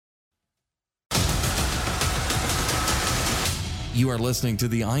You are listening to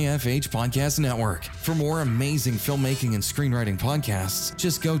the IFH Podcast Network. For more amazing filmmaking and screenwriting podcasts,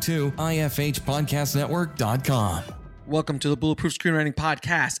 just go to ifhpodcastnetwork.com. Welcome to the Bulletproof Screenwriting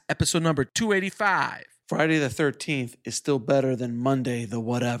Podcast, episode number 285. Friday the 13th is still better than Monday the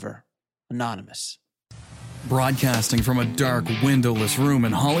whatever. Anonymous. Broadcasting from a dark, windowless room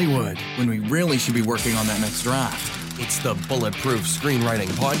in Hollywood, when we really should be working on that next draft. It's the Bulletproof Screenwriting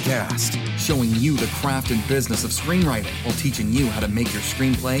Podcast, showing you the craft and business of screenwriting while teaching you how to make your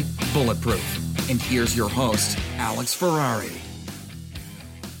screenplay bulletproof. And here's your host, Alex Ferrari.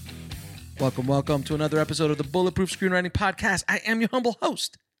 Welcome to another episode of the Bulletproof Screenwriting Podcast. I am your humble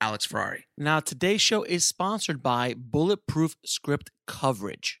host, Alex Ferrari. Now, today's show is sponsored by Bulletproof Script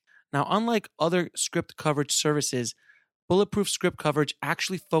Coverage. Now, unlike other script coverage services, Bulletproof Script Coverage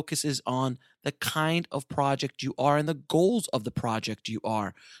actually focuses on the kind of project you are and the goals of the project you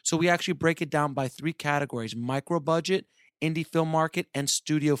are. So we actually break it down by three categories: micro budget, indie film market, and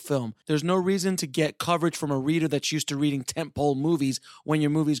studio film. There's no reason to get coverage from a reader that's used to reading tentpole movies when your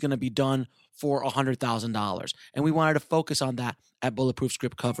movie's going to be done for $100,000. And we wanted to focus on that at Bulletproof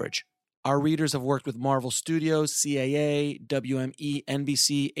Script Coverage. Our readers have worked with Marvel Studios, CAA, WME,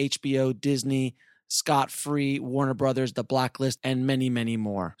 NBC, HBO, Disney, Scott Free, Warner Brothers, The Blacklist, and many, many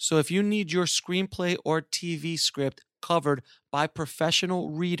more. So if you need your screenplay or TV script covered by professional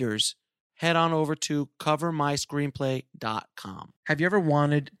readers, head on over to covermyscreenplay.com. Have you ever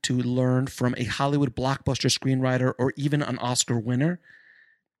wanted to learn from a Hollywood blockbuster screenwriter or even an Oscar winner?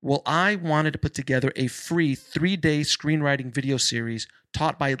 Well, I wanted to put together a free 3-day screenwriting video series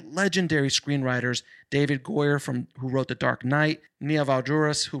taught by legendary screenwriters David Goyer, who wrote The Dark Knight, Nia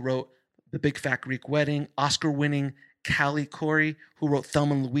Valduras, who wrote The Big Fat Greek Wedding, Oscar-winning Callie Corey, who wrote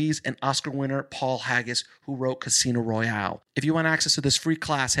Thelma and Louise, and Oscar winner Paul Haggis, who wrote Casino Royale. If you want access to this free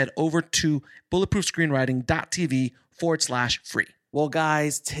class, head over to bulletproofscreenwriting.tv/free. Well,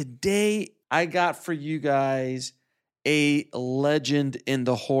 guys, today I got for you guys a legend in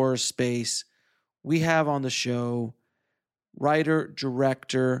the horror space. We have on the show writer,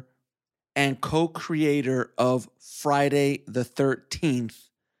 director, and co-creator of Friday the 13th,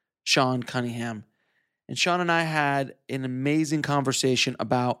 Sean Cunningham. And Sean and I had an amazing conversation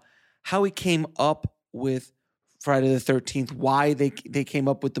about how he came up with Friday the 13th, why they came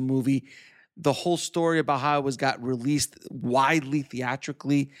up with the movie, the whole story about how it got released widely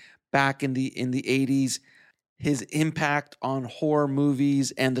theatrically back in the 80s, his impact on horror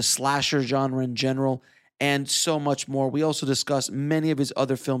movies and the slasher genre in general, and so much more. We also discuss many of his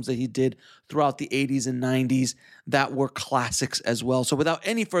other films that he did throughout the 80s and 90s that were classics as well. So without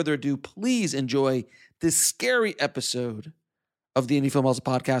any further ado, please enjoy this scary episode of the Indie Film Hustle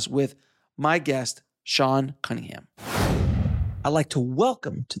Podcast with my guest, Sean Cunningham. I'd like to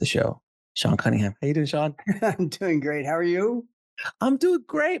welcome to the show, Sean Cunningham. How you doing, Sean? I'm doing great. How are you? I'm doing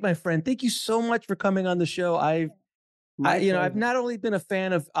great, my friend. Thank you so much for coming on the show. I've not only been a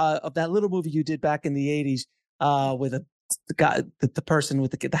fan of that little movie you did back in the 80s with the guy, the person with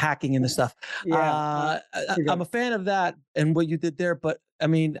the hacking and the stuff. Yeah, I'm a fan of that and what you did there. But I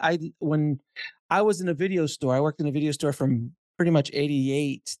mean, when I was in a video store, I worked in a video store from pretty much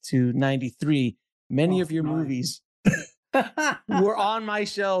 88 to 93. Many of your movies were on my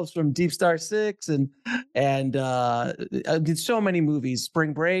shelves, from DeepStar Six and I did so many movies,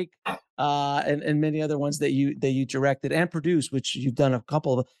 Spring Break, and many other ones that you directed and produced, which you've done a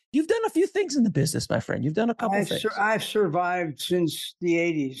couple of. You've done a few things in the business, my friend. You've done a couple of things. I've survived since the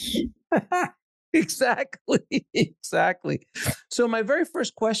 80s. Exactly. So my very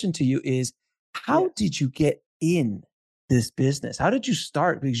first question to you is, how did you get in this business? How did you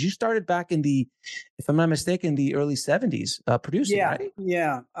start? Because you started back in the, if I'm not mistaken, the early 70s producing, right?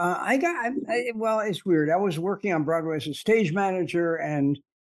 Yeah. Well, it's weird. I was working on Broadway as a stage manager and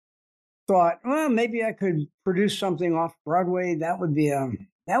thought, well, maybe I could produce something off Broadway. That would be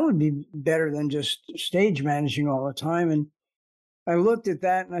better than just stage managing all the time. And I looked at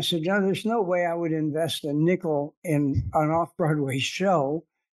that and I said, no, there's no way I would invest a nickel in an off-Broadway show.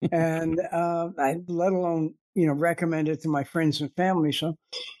 And I let alone, recommend it to my friends and family. So I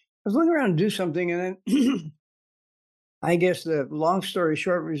was looking around to do something. And then I guess the long story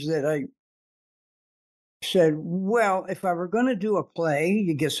short was that I said, well, if I were going to do a play,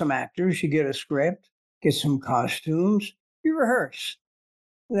 you get some actors, you get a script, get some costumes, you rehearse.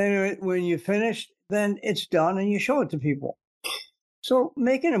 Then when you finish, then it's done and you show it to people. So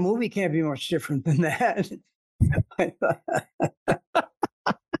making a movie can't be much different than that.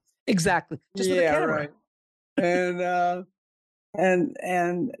 Exactly. Just with a camera. Right. And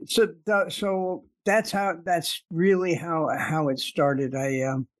so that's really how it started.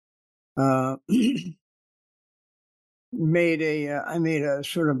 made I made a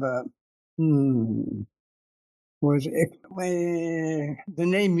sort of a, was it, the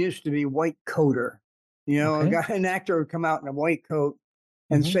name used to be White Coater. A Okay. guy, an actor would come out in a white coat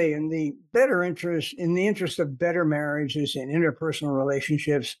and Mhm. say, in the interest of better marriages and interpersonal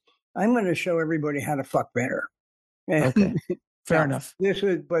relationships, I'm going to show everybody how to fuck better. Okay. And Fair now enough.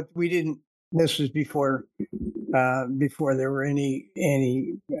 but we didn't. This was before there were any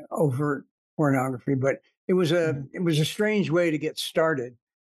overt pornography, but Mhm. it was a strange way to get started.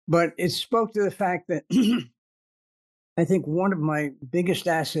 But it spoke to the fact that I think one of my biggest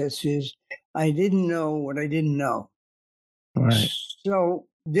assets is I didn't know what I didn't know. All right. So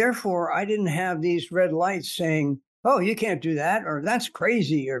therefore, I didn't have these red lights saying, "Oh, you can't do that," or "That's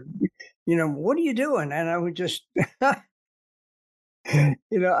crazy," or "What are you doing?" And I would just, you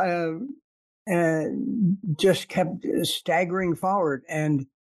know, just kept staggering forward. And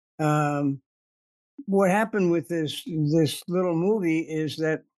um, what happened with this little movie is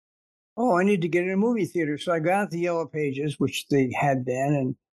that, oh, I need to get in a movie theater. So I got the Yellow Pages, which they had then,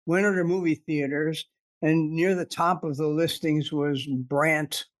 and went over to movie theaters. And near the top of the listings was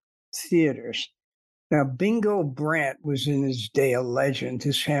Brandt Theaters. Now, Bingo Brandt was in his day a legend.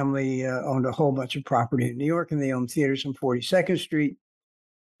 His family owned a whole bunch of property in New York, and they owned theaters on 42nd Street.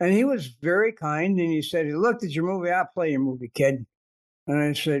 And he was very kind, and he said, "He looked at your movie. I'll play your movie, kid." And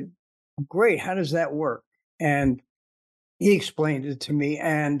I said, "Great. How does that work?" And he explained it to me.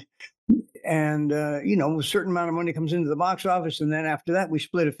 And a certain amount of money comes into the box office, and then after that we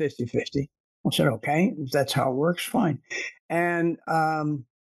split it 50-50. I said, "Okay, if that's how it works, fine." And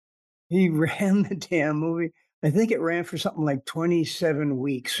he ran the damn movie. I think it ran for something like 27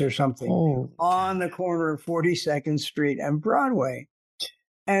 weeks or something Holy on cow. the corner of 42nd Street and Broadway.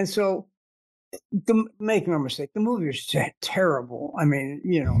 And so, make no mistake, the movie was terrible. I mean,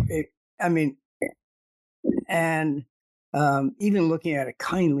 I mean, and even looking at it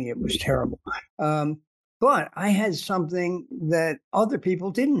kindly, it was terrible. Um, but I had something that other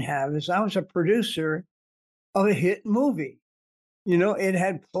people didn't have, is I was a producer of a hit movie. It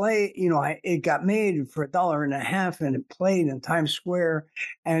had play. It got made for $1.50, and it played in Times Square,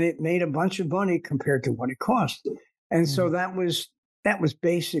 and it made a bunch of money compared to what it cost. And so Mhm. that was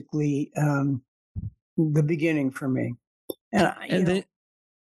basically the beginning for me. And And then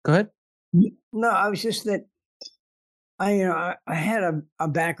go ahead. no, I was just that I had a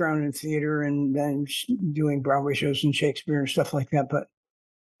background in theater and then doing Broadway shows and Shakespeare and stuff like that. But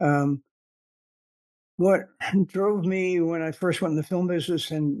um, what drove me when I first went in the film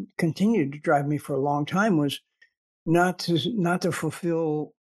business and continued to drive me for a long time was not to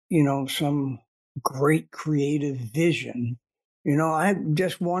fulfill some great creative vision. I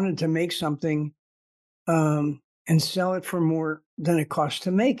just wanted to make something and sell it for more than it cost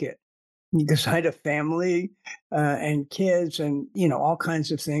to make it, because I had a family and kids and all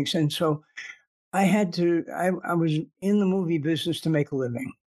kinds of things. And so I was in the movie business to make a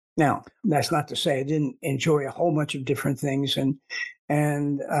living. Now, that's not to say I didn't enjoy a whole bunch of different things and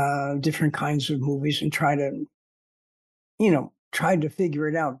different kinds of movies, and tried to figure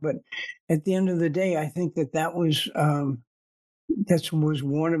it out. But at the end of the day, I think that was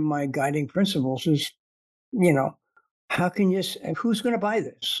one of my guiding principles is, you know, how can who's going to buy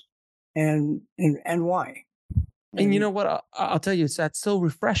this, and why? And you And know what? I'll tell you, that's so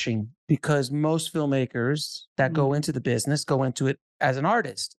refreshing because most filmmakers that go Mhm. into the business go into it as an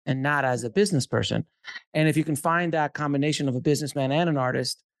artist and not as a business person. And if you can find that combination of a businessman and an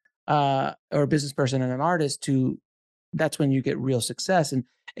artist, or a business person and an artist, that's when you get real success. And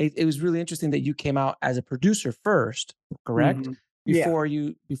it was really interesting that you came out as a producer first, correct? Mhm. Yeah,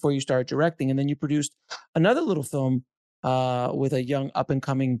 Before you started directing, and then you produced another little film with a young up and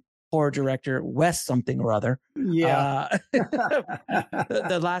coming horror director, Wes something or other. yeah. Uh,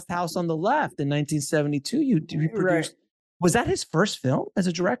 the Last House on the Left in 1972. You Right. produced. Was that his first film as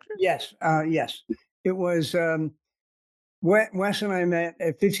a director? Yes, yes. It was, Wes and I met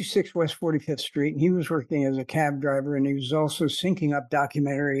at 56 West 45th Street. He was working as a cab driver, and he was also syncing up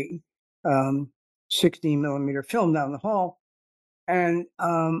documentary, um, 16 millimeter film down the hall. And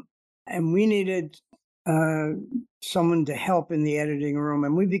we needed uh, someone to help in the editing room,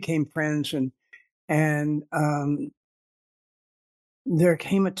 and we became friends. And there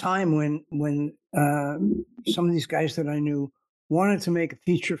came a time when some of these guys that I knew wanted to make a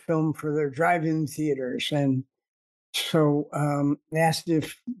feature film for their drive-in theaters, and so they asked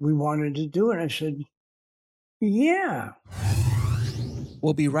if we wanted to do it. I said, "Yeah."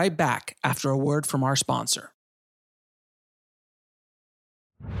 We'll be right back after a word from our sponsor.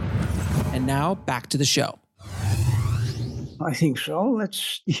 And now back to the show. I think so.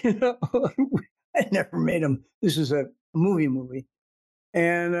 Let's, I never made them. This is a movie.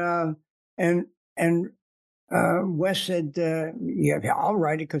 And Wes said, "Yeah, I'll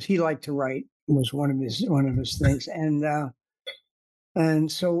write it," because he liked to write. Was one of his things.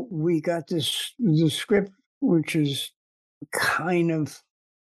 And so we got the script, which is kind of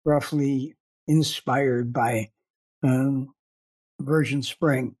roughly inspired by Virgin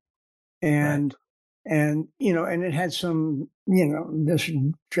Spring, and and it had some this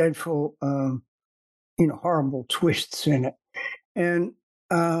dreadful horrible twists in it, and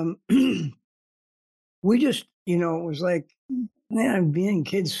we just it was like, man, being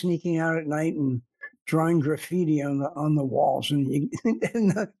kids sneaking out at night and drawing graffiti on the walls, and,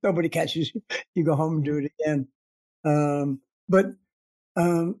 and nobody catches you. You go home and do it again. But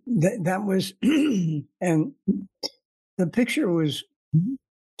that was, and the picture was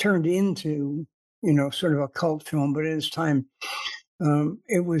turned into sort of a cult film. But at its time,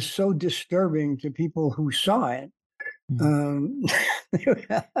 it was so disturbing to people who saw it. They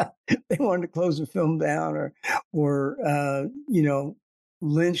wanted to close the film down, or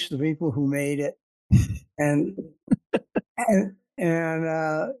lynch the people who made it, and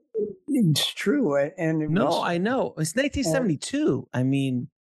it's true. And I know it's 1972. I mean,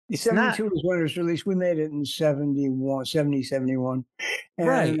 72 was when it was released. We made it in 71.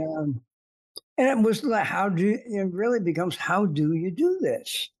 Right. And it was like, it really becomes, how do you do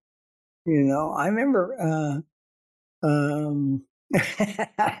this? I remember,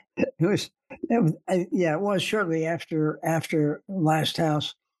 it was shortly after Last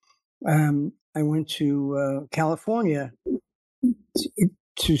House. I went to California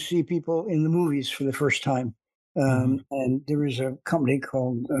to see people in the movies for the first time. And there was a company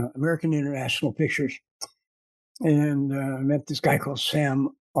called American International Pictures. And I met this guy called Sam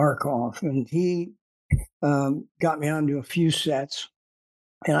Arkoff, and he got me onto a few sets.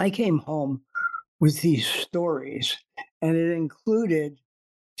 And I came home with these stories, and it included,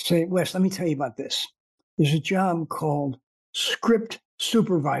 say, Wes, let me tell you about this. There's a job called script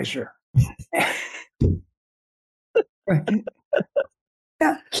supervisor.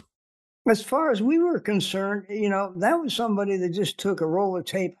 Yeah. As far as we were concerned, that was somebody that just took a roll of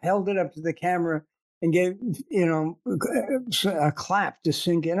tape, held it up to the camera, and gave, a clap to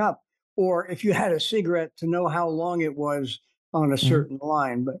sync it up. Or if you had a cigarette, to know how long it was on a certain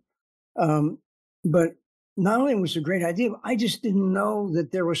line. But not only was it a great idea, I just didn't know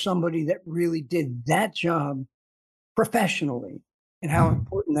that there was somebody that really did that job professionally, and how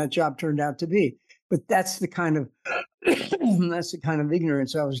important that job turned out to be. But that's the kind of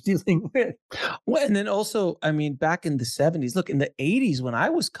ignorance I was dealing with. Well, and then also, I mean, back in the 70s, look, in the 80s, when I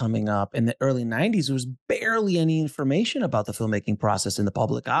was coming up, in the early 90s, there was barely any information about the filmmaking process in the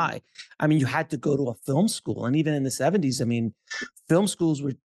public eye. I mean, you had to go to a film school. And even in the 70s, I mean, film schools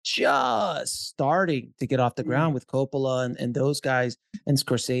were just starting to get off the ground with Coppola and those guys, and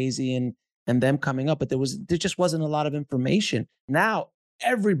Scorsese and them coming up. But there just wasn't a lot of information. Now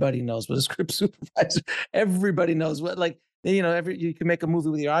everybody knows what a script supervisor. Everybody knows what, like, you can make a movie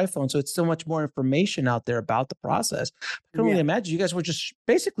with your iPhone. So it's so much more information out there about the process. I can only imagine you guys were just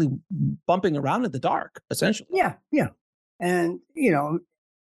basically bumping around in the dark, essentially. Yeah. And,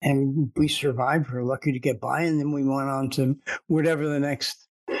 and we survived. We're lucky to get by. And then we went on to whatever the next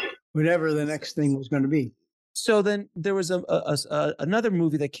thing was going to be. So then there was another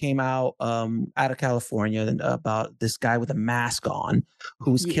movie that came out of California about this guy with a mask on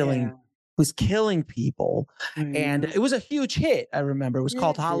who was killing people, and it was a huge hit. I remember it was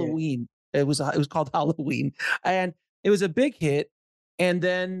called Halloween. It was called Halloween, and it was a big hit. And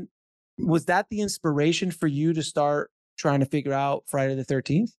then was that the inspiration for you to start trying to figure out Friday the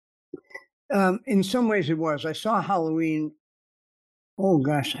 13th? In some ways, it was. I saw Halloween. Oh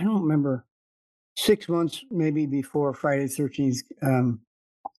gosh, I don't remember. 6 months maybe before Friday the 13th,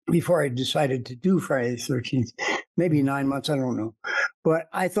 before I decided to do Friday the 13th, maybe 9 months, I don't know. But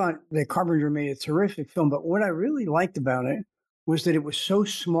I thought that Carpenter made a terrific film. But what I really liked about it was that it was so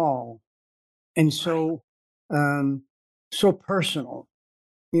small and so personal.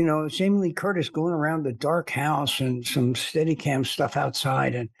 Jamie Lee Curtis going around the dark house and some Steadicam stuff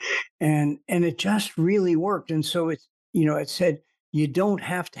outside, and it just really worked. And so it said, you don't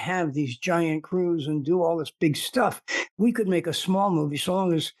have to have these giant crews and do all this big stuff. We could make a small movie so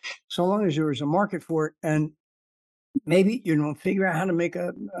long as there was a market for it, and maybe figure out how to make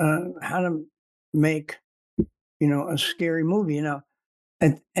a scary movie.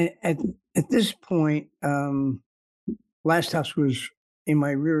 At this point, Last House was in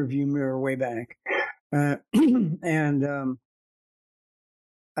my rear view mirror way back, and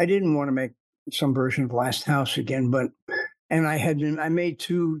I didn't want to make some version of Last House again, but. And I made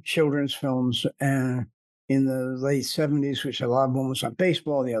 2 children's films, in the late 70s, which a lot of them was on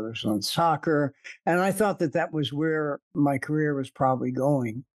baseball, the others on soccer. And I thought that was where my career was probably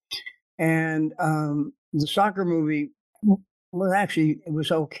going. And the soccer movie was actually, it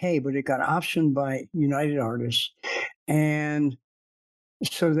was okay, but it got optioned by United Artists. And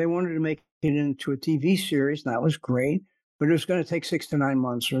so they wanted to make it into a TV series, and that was great, but it was going to take 6 to 9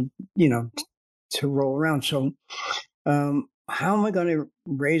 months or, to roll around. So how am I going to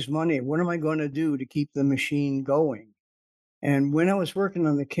raise money? What am I going to do to keep the machine going? And when I was working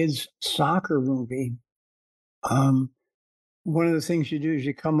on the kids' soccer movie, one of the things you do is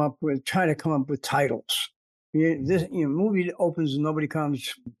try to come up with titles. Movie opens and nobody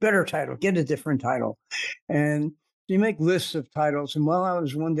comes. Better title, get a different title, and you make lists of titles. And while I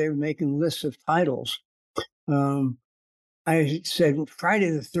was one day making lists of titles, I said Friday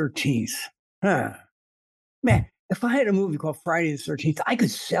the 13th. Man, if I had a movie called Friday the 13th, I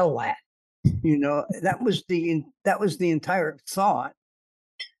could sell that. That was the entire thought.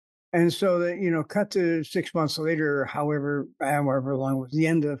 And so cut to 6 months later, however long was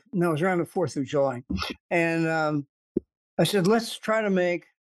it was around the 4th of July. And I said, let's try to make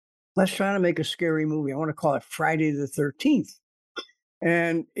a scary movie. I want to call it Friday the 13th.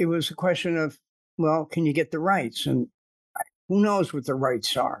 And it was a question of, well, can you get the rights? And who knows what the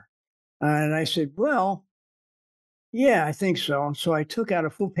rights are? And I said, well, yeah, I think so. So I took out a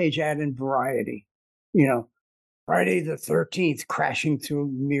full-page ad in Variety, Friday the 13th, crashing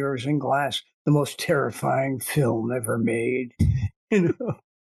through mirrors and glass, the most terrifying film ever made. And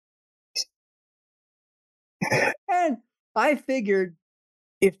I figured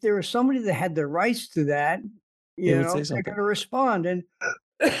if there was somebody that had the rights to that, they're going to respond. And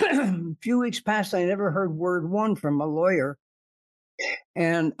a few weeks passed, I never heard word one from a lawyer.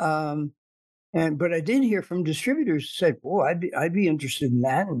 But I did hear from distributors who said, "Oh, I'd be interested in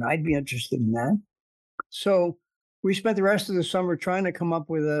that, and I'd be interested in that." So we spent the rest of the summer trying to come up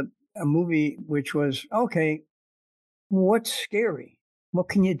with a movie which was, okay, what's scary? What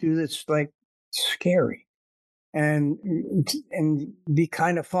can you do that's like scary and be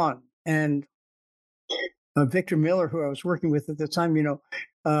kind of fun? And Victor Miller, who I was working with at the time,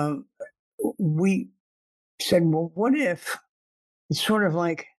 we said, well, what if it's sort of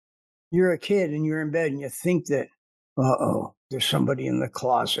like you're a kid and you're in bed and you think that, there's somebody in the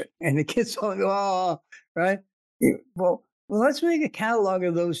closet, and the kids all go, oh, right? Well, let's make a catalog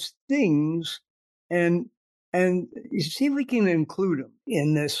of those things and see if we can include them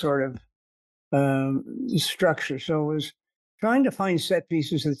in this sort of structure. So it was trying to find set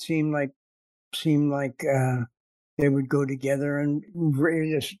pieces that seemed like they would go together, and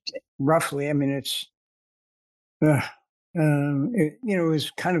just roughly, I mean, it's it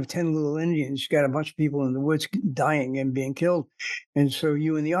was kind of 10 little Indians. You got a bunch of people in the woods dying and being killed. And so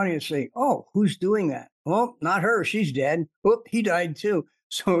you in the audience say, oh, who's doing that? Well, not her. She's dead. Oh, he died too.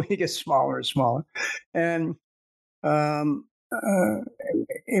 So he gets smaller and smaller. And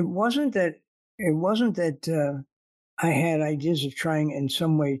it wasn't that I had ideas of trying in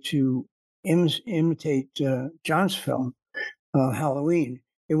some way to imitate John's film, Halloween.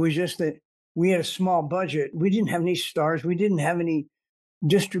 It was just that we had a small budget. We didn't have any stars. We didn't have any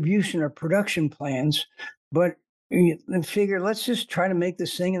distribution or production plans. But I figured, let's just try to make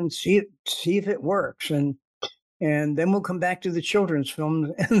this thing and see if it works. And then we'll come back to the children's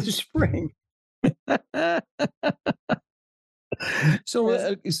film in the spring. So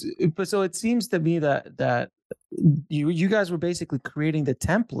it seems to me that you guys were basically creating the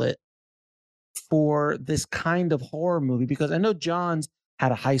template for this kind of horror movie, because I know John's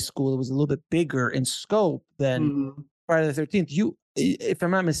had a high school that was a little bit bigger in scope than Friday the 13th. You, if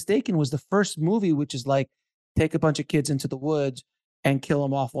I'm not mistaken, was the first movie which is like take a bunch of kids into the woods and kill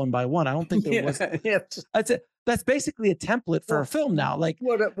them off one by one. I don't think there was. That's basically a template for a film now. Like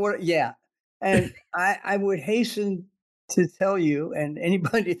yeah. And I would hasten to tell you, and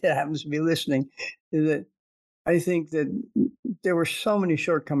anybody that happens to be listening, is that I think that there were so many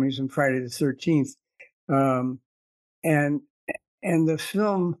shortcomings in Friday the 13th. And the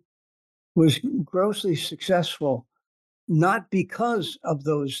film was grossly successsuccessful, not because of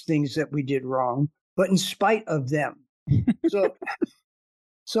those things that we did wrong, but in spite of them.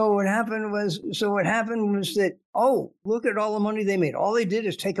 So what happened was that, oh, look at all the money they made. All they did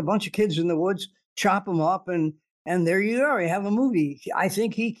is take a bunch of kids in the woods, chop them up, and there you are. You have a movie. I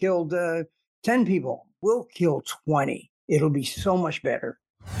think he killed 10 people. We'll kill 20. It'll be so much better.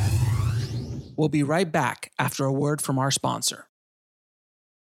 We'll be right back after a word from our sponsor.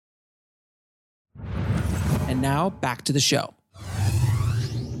 And now back to the show.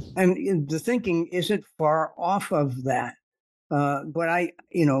 And the thinking isn't far off of that. But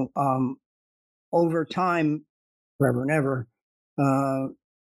over time, forever and ever,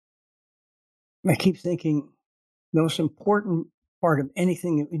 I keep thinking the most important part of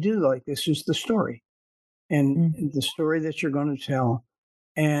anything that we do like this is the story and the story that you're going to tell.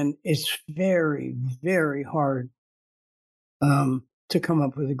 And it's very, very hard to come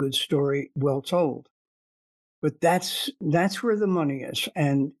up with a good story well told. But that's where the money is.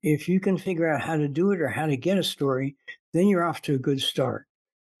 And if you can figure out how to do it or how to get a story, then you're off to a good start.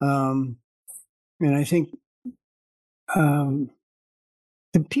 And I think the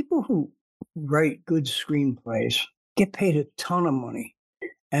people who write good screenplays get paid a ton of money.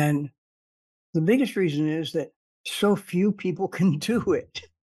 And the biggest reason is that so few people can do it,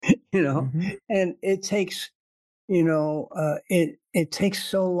 and it takes, it takes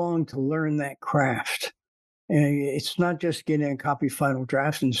so long to learn that craft. And it's not just getting a copy final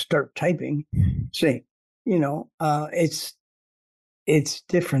drafts and start typing. Say, it's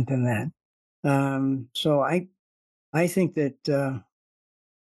different than that. So I think that,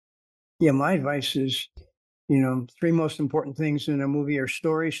 my advice is, three most important things in a movie are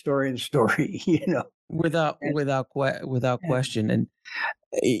story, story, and story. Without question. And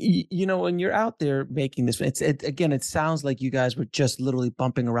when you're out there making this, again, it sounds like you guys were just literally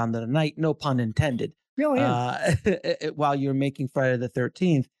bumping around the night, no pun intended. Oh, yeah. While you're making Friday the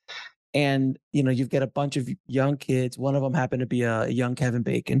 13th, and you've got a bunch of young kids. One of them happened to be a young Kevin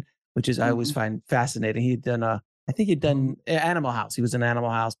Bacon, which is I always find fascinating. He'd done I think he'd done Animal House. He was in Animal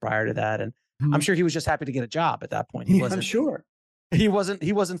House prior to that, and I'm sure he was just happy to get a job at that point. He wasn't. I'm sure he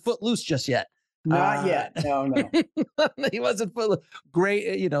wasn't footloose just yet. Not yet. No. He wasn't full of great,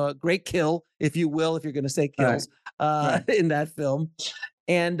 a great kill, if you will, if you're going to say kills, Right. in that film.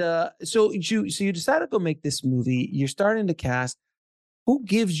 And so you decided to go make this movie. You're starting to cast. Who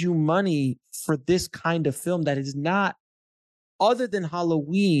gives you money for this kind of film that is not, other than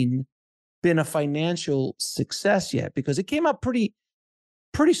Halloween, been a financial success yet? Because it came out pretty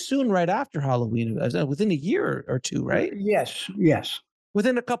soon right after Halloween, within a year or two, right? Yes.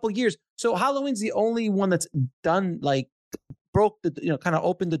 Within a couple of years. So Halloween's the only one that's done, like, broke the, kind of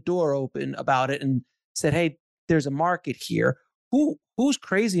opened the door open about it and said, hey, there's a market here. Who's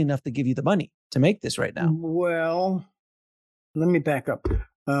crazy enough to give you the money to make this right now? Well, let me back up.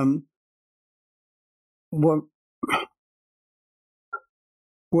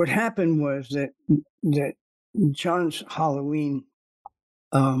 What happened was that John's Halloween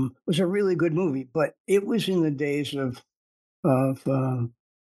was a really good movie, but it was in the days of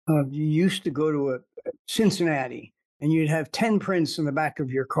you used to go to a Cincinnati and you'd have 10 prints in the back of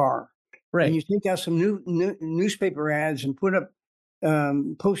your car. Right. And you take out some new newspaper ads and put up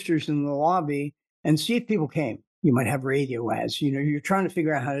posters in the lobby and see if people came. You might have radio ads. You're trying to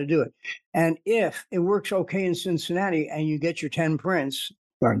figure out how to do it. And if it works okay in Cincinnati and you get your 10 prints,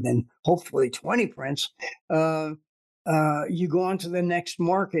 or then hopefully 20 prints, you go on to the next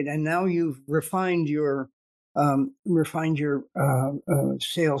market, and now you've refined your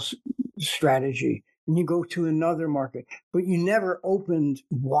sales strategy, and you go to another market. But you never opened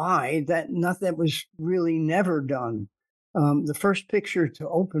wide. That was really never done. The first picture to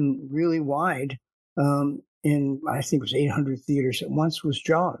open really wide, in I think it was 800 theaters at once, was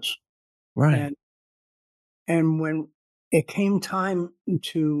Jaws. Right. And when it came time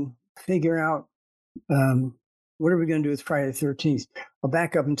to figure out what are we going to do with Friday the 13th, I'll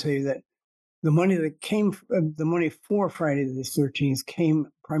back up and tell you that the money for Friday the 13th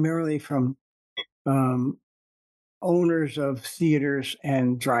came primarily from owners of theaters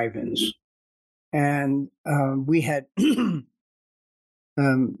and drive-ins, and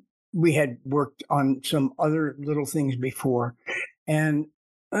we had worked on some other little things before, and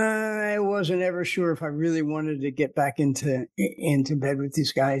I wasn't ever sure if I really wanted to get back into bed with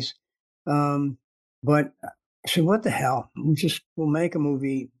these guys, but I said, "What the hell? We'll make a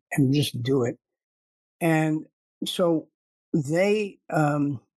movie and just do it." And so they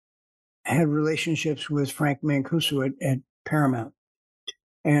had relationships with Frank Mancuso at Paramount.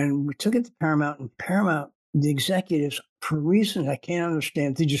 And we took it to Paramount, and Paramount, the executives, for reasons I can't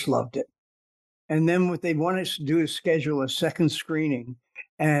understand, they just loved it. And then what they wanted us to do is schedule a second screening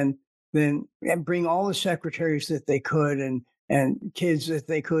and then bring all the secretaries that they could and kids that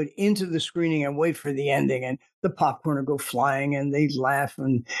they could into the screening and wait for the ending. And the popcorn would go flying and they'd laugh.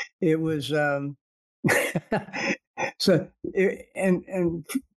 And it was,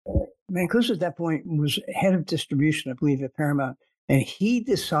 Mancuso at that point was head of distribution, I believe, at Paramount. And he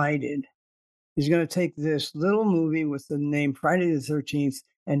decided he's going to take this little movie with the name Friday the 13th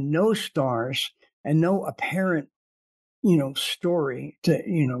and no stars and no apparent, story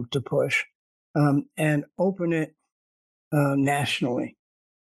to push, and open it nationally.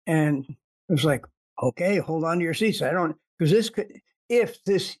 And was like, okay, hold on to your seats. Because if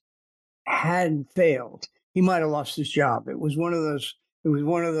this had failed, he might have lost his job. It was one of those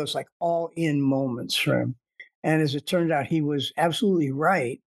like all in moments for him. And as it turned out, he was absolutely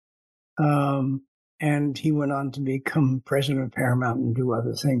right. And he went on to become president of Paramount and do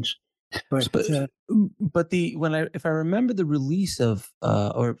other things. But if I remember the release of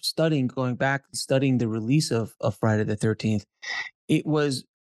going back and studying the release of Friday the 13th, it was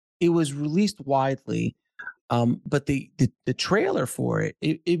released widely. But the trailer for it,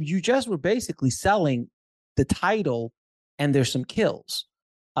 you just were basically selling the title and there's some kills.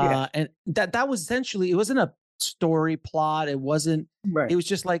 And that was essentially, it wasn't a story plot. It wasn't, It was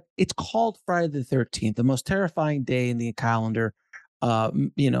just like, it's called Friday the 13th, the most terrifying day in the calendar,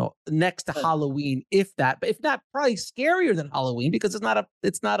 next to Halloween, if not, probably scarier than Halloween because it's not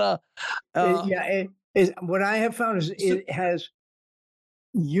a, what I have found is it has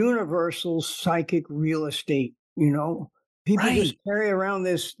universal psychic real estate. People just carry around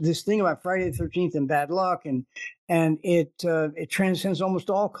this thing about Friday the 13th and bad luck, and it transcends almost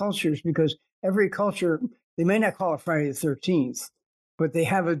all cultures, because every culture, they may not call it Friday the 13th, but they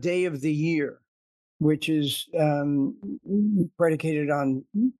have a day of the year which is predicated on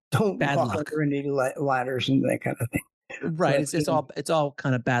don't walk under any ladders and that kind of thing. Right. But, it's all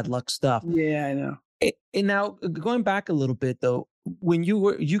kind of bad luck stuff. Yeah, I know. And now going back a little bit though, when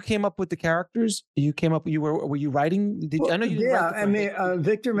you came up with the characters, were you writing? I know you didn't write. I mean,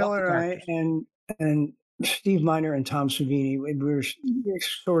 Victor Miller and I and Steve Miner and Tom Savini, we were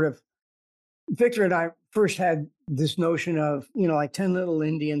sort of, Victor and I first had this notion of, like 10 little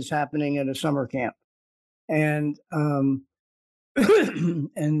Indians happening at a summer camp. And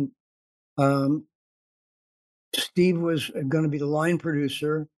Steve was going to be the line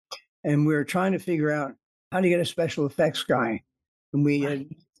producer, and we were trying to figure out how to get a special effects guy. And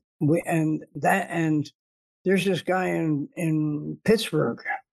there's this guy in Pittsburgh,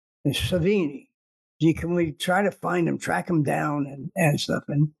 Savini. Can we try to find him, track him down and stuff?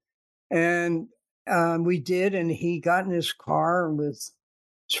 And we did, and he got in his car with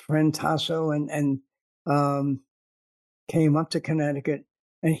his friend Tasso and came up to Connecticut,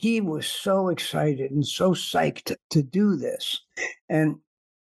 and he was so excited and so psyched to do this. And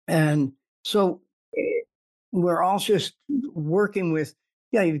so we're all just working with,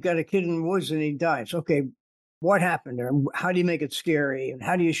 you've got a kid in the woods and he dies. Okay, what happened there? How do you make it scary? And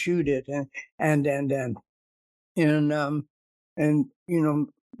how do you shoot it? And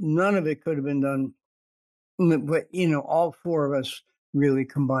none of it could have been done. But, all four of us really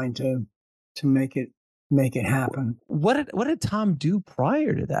combined to make it happen. What did Tom do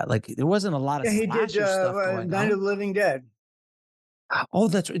prior to that? Like, there wasn't a lot of slasher stuff going on. Night of the Living Dead. Oh,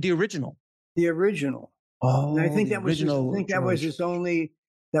 that's the original. The original. Oh, and I think that was his only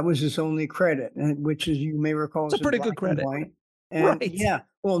credit, which, as you may recall, it's a pretty good credit. And right. Yeah,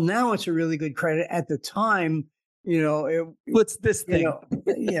 well, now it's a really good credit. At the time, what's this thing?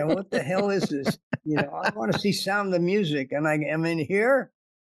 What the hell is this? I want to see Sound of Music, and I am in here.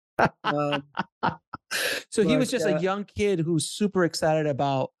 So he was just a young kid who's super excited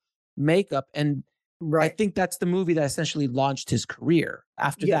about makeup, and I think that's the movie that essentially launched his career.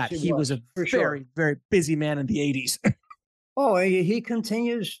 After that, he was a very, very busy man in the 80s. Oh, he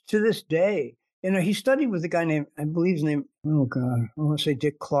continues to this day. He studied with a guy named, I believe his name, oh God, I want to say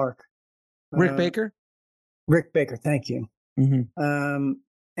Dick Clark. Rick Baker? Rick Baker, thank you. Mm-hmm.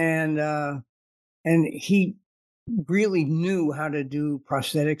 And he really knew how to do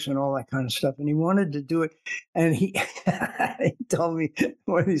prosthetics and all that kind of stuff, and he wanted to do it. And he told me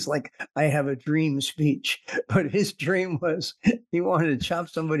one of these, like, I have a dream speech, but his dream was he wanted to chop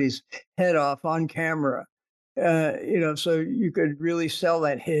somebody's head off on camera, so you could really sell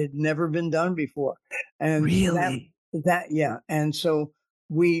that. It had never been done before. And really, and so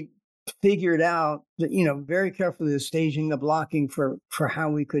we figured out that, very carefully, the staging, the blocking for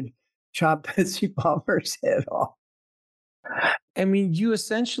how we could chop Betsy Palmer's head off. I mean, you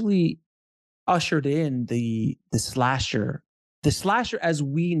essentially ushered in the slasher as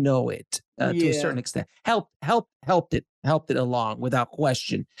we know it to a certain extent. Helped it along without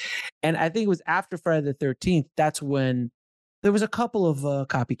question. And I think it was after Friday the 13th. That's when there was a couple of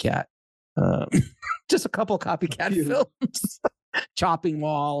copycat, just a couple of copycat films. Chopping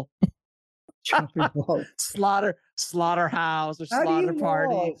Wall. Slaughterhouse or Slaughter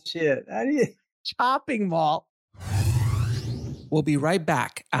Party. Shit. How do you? Chopping Mall. We'll be right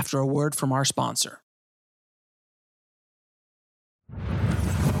back after a word from our sponsor.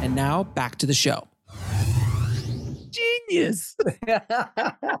 And now back to the show. Genius. I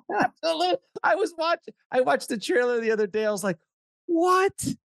watched the trailer the other day. I was like,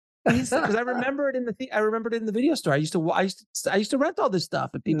 what? Because I remember it in I remember it in the video store. I used to rent all this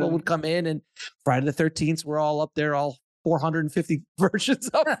stuff, and people would come in, and Friday the 13th were all up there, all 450 versions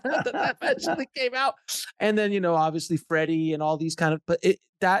of that eventually came out, and then obviously Freddy and all these kind of. But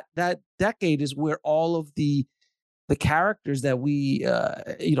that decade is where all of the characters that we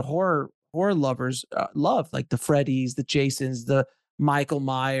horror lovers love, like the Freddys, the Jasons, the Michael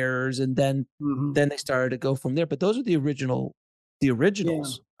Myers, and then they started to go from there. But those are the originals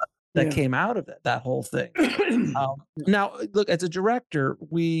that came out of that whole thing. Now, look, as a director,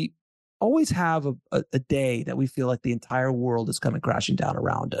 we always have a day that we feel like the entire world is coming crashing down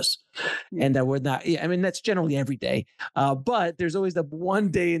around us, and that we're not. I mean, that's generally every day, but there's always that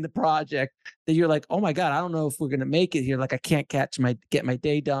one day in the project that you're like, oh my God, I don't know if we're gonna make it here. Like, I can't get my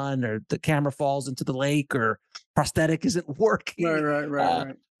day done, or the camera falls into the lake, or prosthetic isn't working.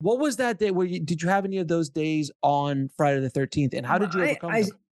 Right. What was that day? Did you have any of those days on Friday the 13th, and how did you overcome them?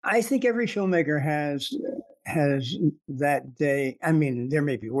 I think every filmmaker has that day. I mean, there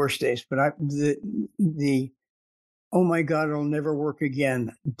may be worse days, but the oh my God, it'll never work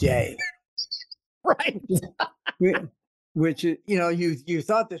again day. Right. Which you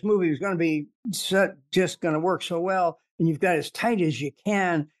thought this movie was going to be just going to work so well, and you've got as tight as you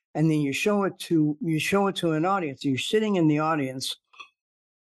can, and then you show it to an audience. You're sitting in the audience,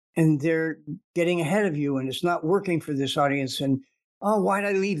 and they're getting ahead of you, and it's not working for this audience, and oh, why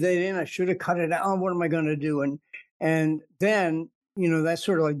did I leave that in? I should have cut it out. Oh, what am I going to do? And then, that's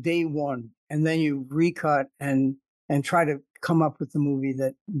sort of like day one. And then you recut and try to come up with the movie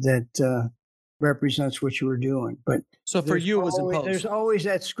that represents what you were doing. But so for you, it was in post. There's always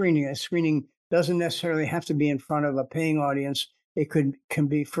that screening. A screening doesn't necessarily have to be in front of a paying audience. It can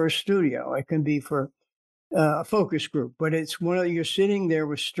be for a studio. It can be for a focus group. But it's you're sitting there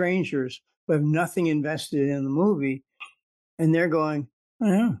with strangers who have nothing invested in the movie. And they're going,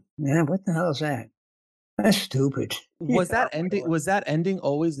 oh, man, what the hell is that? That's stupid. Was that ending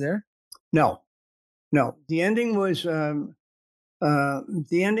always there? No. The ending was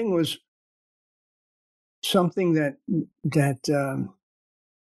something that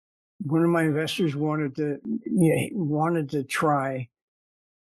one of my investors wanted to try,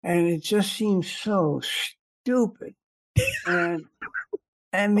 and it just seems so stupid. And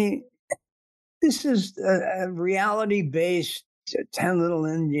I mean, this is a reality-based 10 Little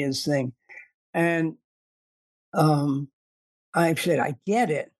Indians thing. And I said, I get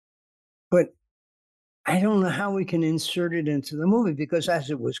it, but I don't know how we can insert it into the movie, because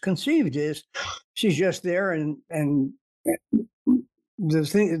as it was conceived is she's just there, and the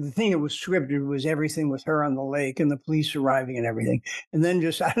thing that was scripted was everything with her on the lake and the police arriving and everything. And then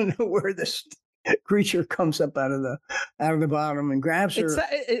just, I don't know where this creature comes up out of the bottom and grabs her.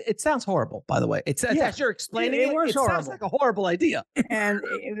 It sounds horrible, by the way. As you're explaining it was horrible. Sounds like a horrible idea. And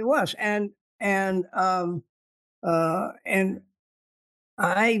it was. And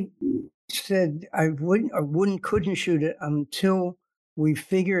I said I couldn't shoot it until we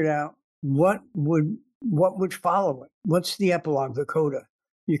figured out what would follow it. What's the epilogue, the coda?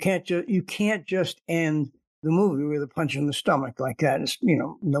 You can't just end the movie with a punch in the stomach like that. It's,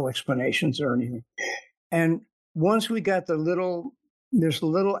 no explanations or anything. And once we got there's a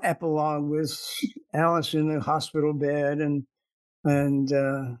little epilogue with Alice in the hospital bed and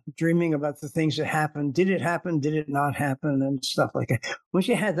dreaming about the things that happened. Did it happen? Did it not happen? And stuff like that. Once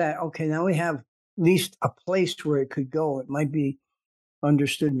you had that, okay, now we have at least a place where it could go. It might be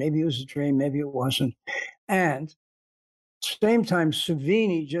understood. Maybe it was a dream. Maybe it wasn't. And same time,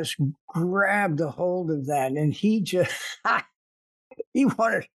 Savini just grabbed a hold of that, and he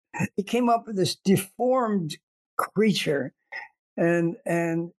came up with this deformed creature, and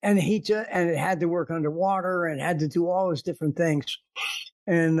it had to work underwater and had to do all those different things,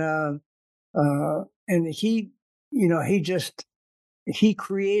 and he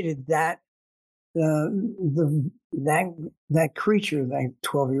created that that creature, that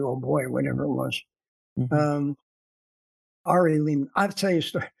 12-year-old boy, whatever it was. Mm-hmm. Ari Lehman. I'll tell you a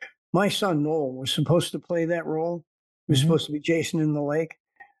story. My son Noel was supposed to play that role. He was supposed to be Jason in the lake,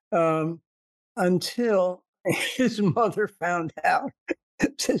 until his mother found out.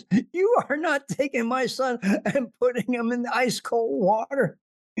 Says, "You are not taking my son and putting him in the ice cold water.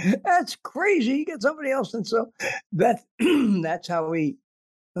 That's crazy. You get somebody else." And so that's how he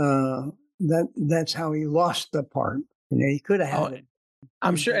that's how he lost the part. He could have had it.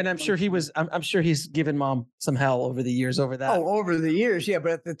 I'm sure he's given mom some hell over the years over that. Oh, over the years, yeah.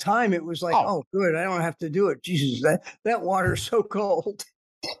 But at the time, it was like, oh good, I don't have to do it. Jesus, that water's so cold.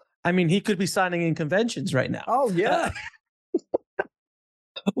 I mean, he could be signing in conventions right now. Oh yeah.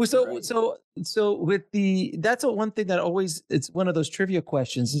 Well, so Right. so with that's one thing that always, it's one of those trivia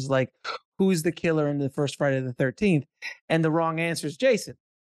questions is like, who's the killer in the first Friday the 13th? And the wrong answer is Jason,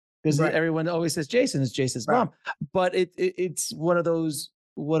 because Right. everyone always says Jason is Jason's Right. mom. But it's one of those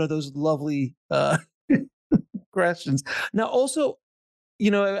lovely questions. Now, also,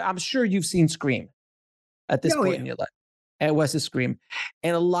 I'm sure you've seen Scream at this Oh point yeah. in your life, at Wes's Scream,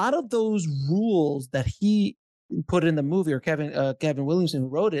 and a lot of those rules that he put in the movie, or Kevin Williamson, who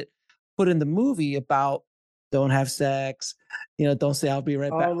wrote it, put in the movie about don't have sex, don't say I'll be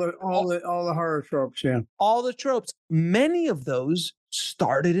right back. All the horror tropes. Yeah. All the tropes. Many of those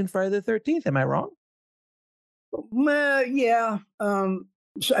started in Friday the 13th. Am I wrong? Yeah.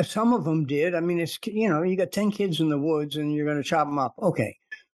 Some of them did. I mean, it's you got 10 kids in the woods and you're going to chop them up. Okay.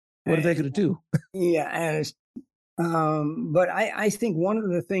 What are they going to do? Yeah, and but I think one of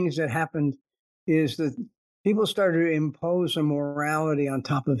the things that happened is that people started to impose a morality on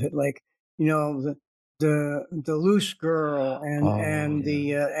top of it, like the loose girl and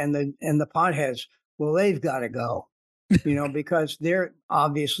the potheads. Well, they've got to go, because they're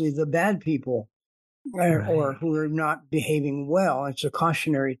obviously the bad people, or Right. who are not behaving well. It's a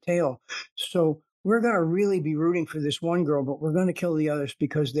cautionary tale. So we're going to really be rooting for this one girl, but we're going to kill the others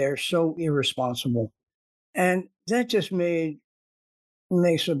because they're so irresponsible. And that just makes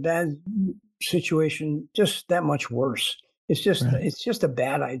a bad situation just that much worse. Right. It's just a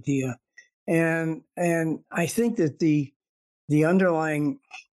bad idea. And I think that the underlying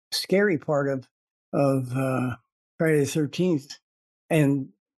scary part of Friday the 13th and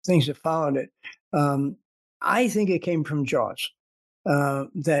things that followed it, I think it came from Jaws.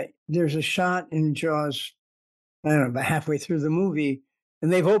 That there's a shot in Jaws, I don't know, about halfway through the movie,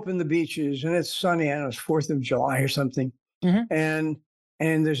 and they've opened the beaches and it's sunny. I don't know, it's 4th of July or something. Mhm.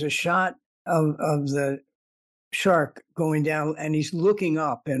 And there's a shot of the shark going down, and he's looking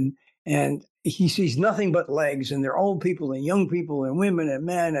up, and he sees nothing but legs, and they're old people and young people and women and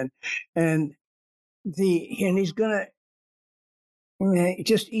men, and he's gonna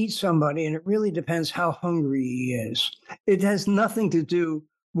just eat somebody, and it really depends how hungry he is. It has nothing to do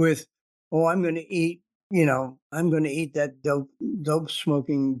with, oh, I'm going to eat, I'm going to eat that dope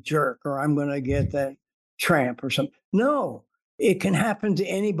smoking jerk, or I'm going to get that tramp or something. No, it can happen to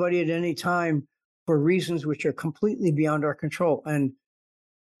anybody at any time for reasons which are completely beyond our control. And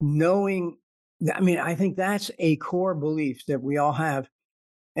knowing, I think that's a core belief that we all have,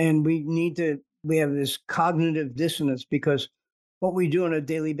 and we have this cognitive dissonance because what we do on a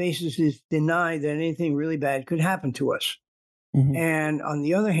daily basis is deny that anything really bad could happen to us. Mhm. And on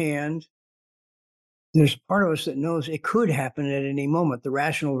the other hand, there's part of us that knows it could happen at any moment, the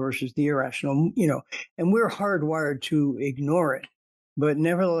rational versus the irrational, and we're hardwired to ignore it. But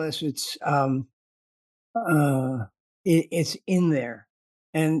nevertheless, it's in there.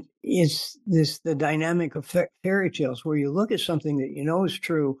 And it's the dynamic of fairy tales where you look at something that you know is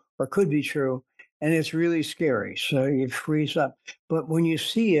true or could be true, and it's really scary. So you freeze up. But when you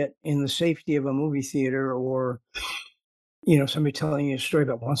see it in the safety of a movie theater, or somebody telling you a story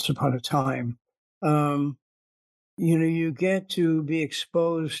about once upon a time, um, you get to be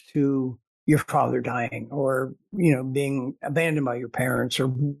exposed to your father dying, or being abandoned by your parents, or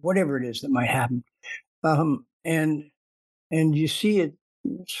whatever it is that might happen. And you see it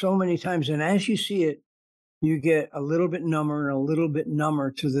so many times, and as you see it, you get a little bit number and a little bit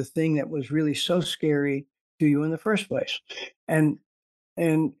number to the thing that was really so scary to you in the first place. And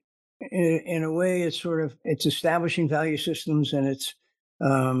in a way, it's establishing value systems, and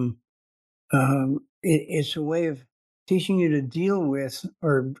um, it's a way of teaching you to deal with,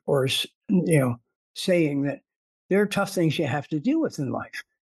 or saying that there are tough things you have to deal with in life,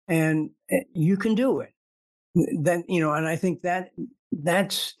 and you can do it. Then and I think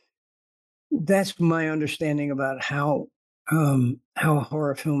that's my understanding about how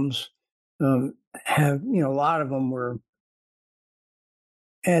horror films have, a lot of them were,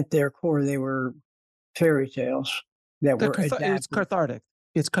 at their core, they were fairy tales that were It's adapted. cathartic.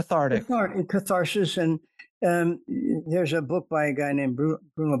 It's cathartic. Catharsis. And there's a book by a guy named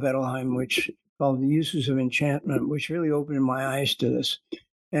Bruno Bettelheim, which called The Uses of Enchantment, which really opened my eyes to this.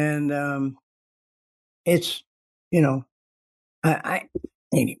 And it's, I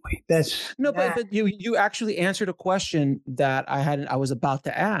anyway, that's No, that. but you actually answered a question that I was about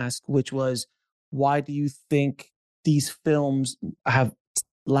to ask, which was, why do you think these films have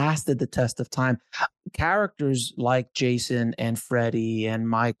lasted the test of time? Characters like Jason and Freddy and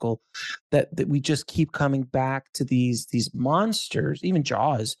Michael, that we just keep coming back to these monsters, even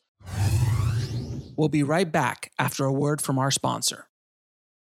Jaws. We'll be right back after a word from our sponsor.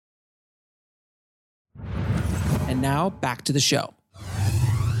 And now back to the show.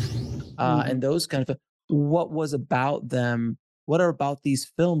 and those kind of, what was about them? What are about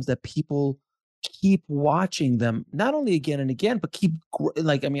these films that people keep watching them, not only again and again, but keep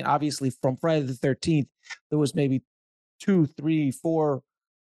like, I mean, obviously from Friday the 13th, there was maybe 2, 3, 4,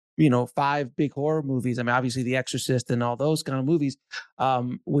 5 big horror movies. I mean, obviously The Exorcist and all those kind of movies,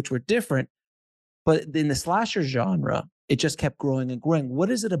 which were different. But in the slasher genre, it just kept growing and growing. What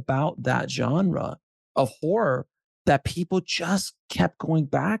is it about that genre of horror that people just kept going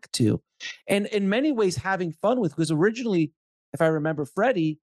back to? And in many ways having fun with, because originally, if I remember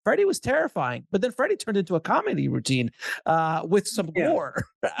Freddy was terrifying, but then Freddy turned into a comedy routine with some gore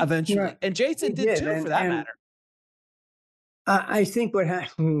eventually. Right. And Jason did too, for that matter. I think what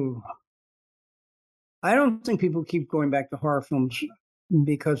happened, I don't think people keep going back to horror films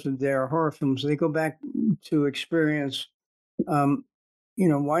because of their horror films. They go back to experience,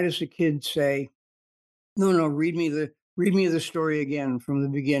 why does a kid say, no, read me the story again from the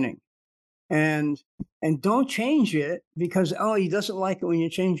beginning. And don't change it because, he doesn't like it when you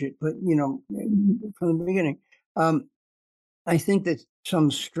change it. But, from the beginning, I think that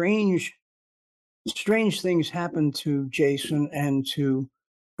some strange things happened to Jason and to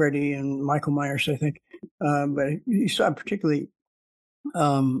Freddy and Michael Myers, I think. But you saw particularly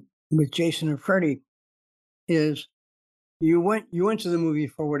with Jason and Freddy is you went to the movie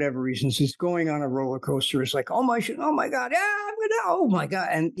for whatever reasons. It's going on a roller coaster. It's like, oh my God, oh my God.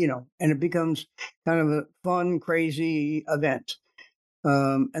 And, and it becomes kind of a fun, crazy event.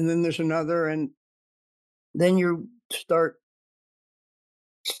 And then there's another, and then you start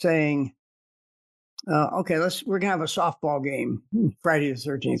saying, okay, we're going to have a softball game, Friday the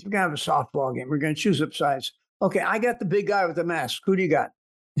 13th. We're going to have a softball game. We're going to choose up sides. Okay, I got the big guy with the mask. Who do you got?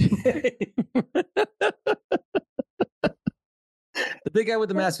 The big guy with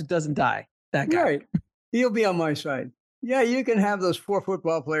the mask who doesn't die. That guy. Right. He'll be on my side. Yeah, you can have those 4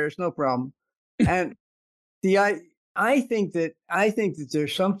 football players, no problem. And I think that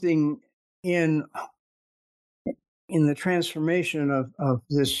there's something in the transformation of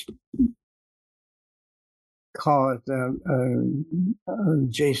this, call it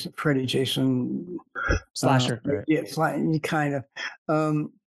Jason, Freddy, Jason slasher. Right. Yeah, kind of. And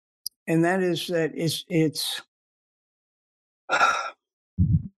that is that it's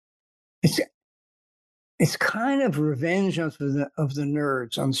kind of revenge of the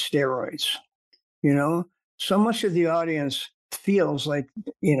nerds on steroids. So much of the audience feels like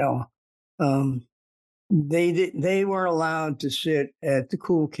they weren't allowed to sit at the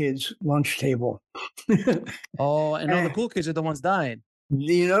cool kids' lunch table. Oh, and all the cool kids are the ones dying.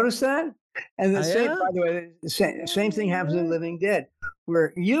 Do you notice that? And the same, yeah? by the way, the same thing happens in Living Dead,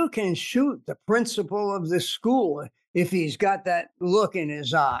 where you can shoot the principal of the school if he's got that look in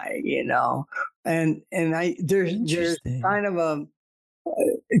his eye, And there's kind of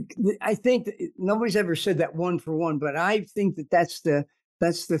I think that nobody's ever said that one for one, but I think that that's the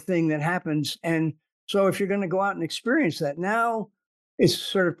thing that happens. And so if you're going to go out and experience that, now it's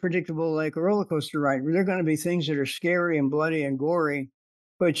sort of predictable, like a roller coaster ride, where there are going to be things that are scary and bloody and gory,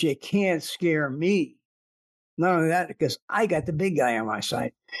 but you can't scare me. Not only that, because I got the big guy on my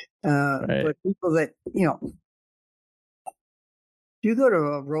side. Right. But people that, you go to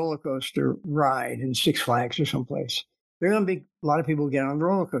a roller coaster ride in Six Flags or someplace, there are going to be a lot of people get on the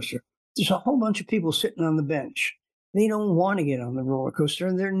roller coaster. There's a whole bunch of people sitting on the bench. They don't want to get on the roller coaster,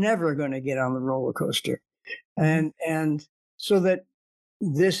 and they're never going to get on the roller coaster. And so that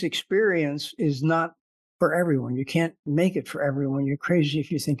this experience is not for everyone. You can't make it for everyone. You're crazy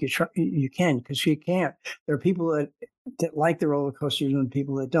if you think you can, because you can't. There are people that like the roller coasters and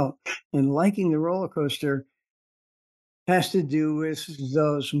people that don't. And liking the roller coaster has to do with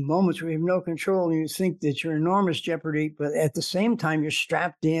those moments where you have no control and you think that you're in enormous jeopardy, but at the same time you're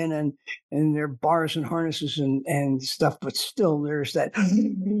strapped in and there are bars and harnesses and stuff, but still there's that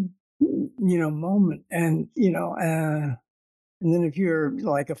moment. And and then if you're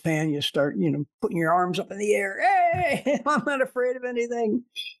like a fan, you start putting your arms up in the air. Hey, I'm not afraid of anything.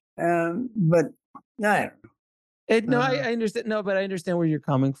 But I don't know. I understand. No, but I understand where you're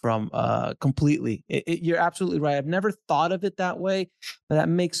coming from completely. You're absolutely right. I've never thought of it that way, but that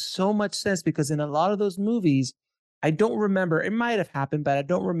makes so much sense because in a lot of those movies, I don't remember. It might have happened, but I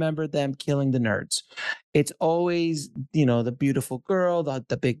don't remember them killing the nerds. It's always, the beautiful girl,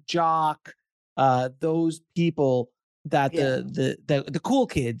 the big jock, those people that the cool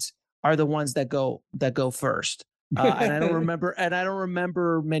kids are the ones that go first. And I don't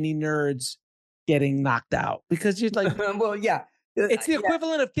remember many nerds getting knocked out because you're like, well, yeah, it's the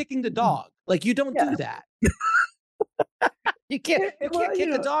equivalent of kicking the dog. Like you don't do that. You can't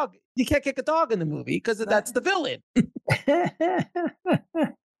kick a dog. You can't kick a dog in the movie because that's the villain.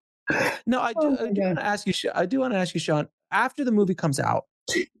 No, I do, Oh I my do God. want to ask you. I do want to ask you, Sean. After the movie comes out,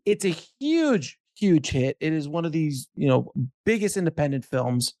 it's a huge, huge hit. It is one of these, biggest independent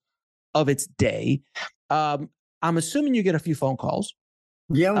films of its day. Um, I'm assuming you get a few phone calls.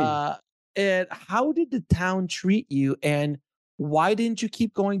 Yeah, yeah. Uh, and how did the town treat you? And why didn't you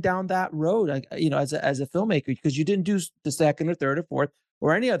keep going down that road? Like, as a filmmaker, because you didn't do the second or third or fourth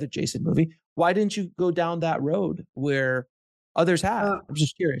or any other Jason movie. Why didn't you go down that road where others had? Uh, I'm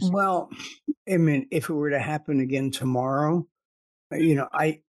just curious. well, I mean, if it were to happen again tomorrow,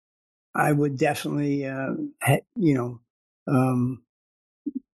 I would definitely, um,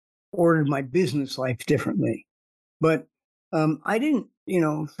 ordered my business life differently. But I didn't,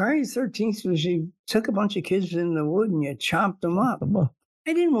 Friday the 13th was you took a bunch of kids in the wood and you chopped them up.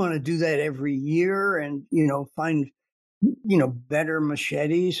 I didn't want to do that every year and, find, better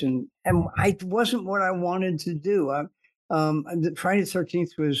machetes. And I wasn't what I wanted to do. The Friday the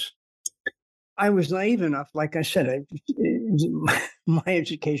 13th I was naive enough. Like I said, my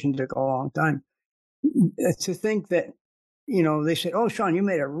education took a long time to think that, they said, "Oh, Sean, you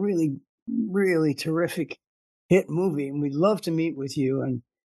made a really, really terrific hit movie, and we'd love to meet with you."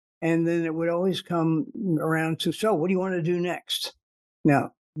 And then it would always come around to, "So, what do you want to do next?"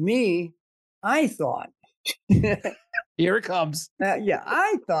 Now, me, I thought, Here it comes.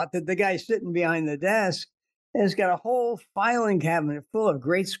 I thought that the guy sitting behind the desk has got a whole filing cabinet full of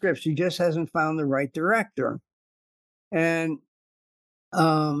great scripts. He just hasn't found the right director. And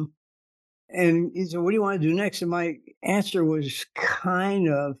um, And he said, "What do you want to do next?" And my answer was kind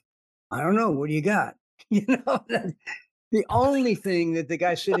of, "I don't know. What do you got?" The only thing that the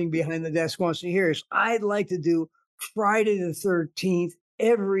guy sitting behind the desk wants to hear is, "I'd like to do Friday the 13th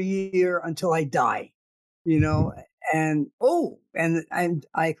every year until I die." You know, and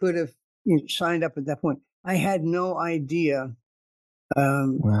I could have signed up at that point. I had no idea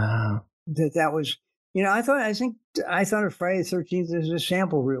Wow. that was, I thought of Friday the 13th as a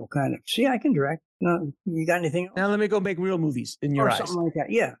sample reel kind of. See, I can direct. No, you got anything else? Now let me go make real movies in your Or eyes. something like that.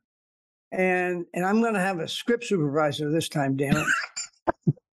 Yeah. And I'm going to have a script supervisor this time, damn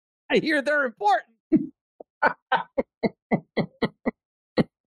it. I hear they're important.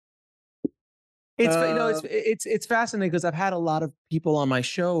 It's fascinating because I've had a lot of people on my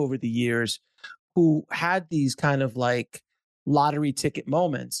show over the years who had these kind of like lottery ticket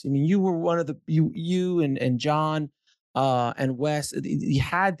moments. I mean, you were one of the you and John and Wes. You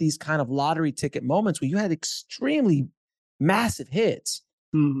had these kind of lottery ticket moments where you had extremely massive hits,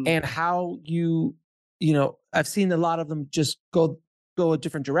 and how I've seen a lot of them just go a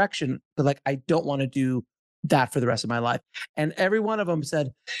different direction. But like, I don't want to do that for the rest of my life. And every one of them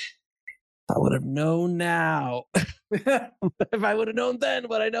said, "I would have known now. If I would have known then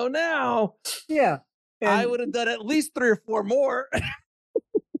what I know now, Yeah. I would have done at least 3 or 4 more."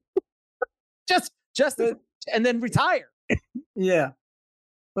 just and then retire. Yeah.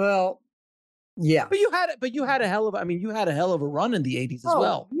 Well, yeah. But you had a hell of a run in the 80s as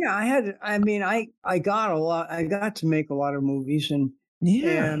well. Yeah, I got a lot. I got to make a lot of movies and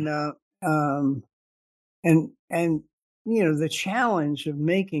and the challenge of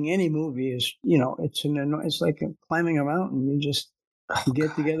making any movie is, it's like climbing a mountain. You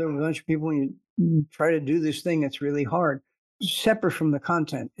get together with a bunch of people and you try to do this thing that's really hard, separate from the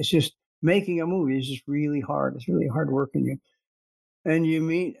content. It's just making a movie is just really hard. It's really hard work, and you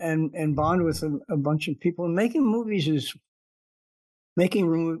meet and bond with a bunch of people. And making movies is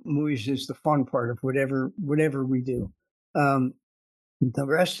the fun part of whatever we do. The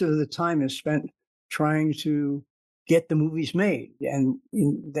rest of the time is spent trying to get the movies made, and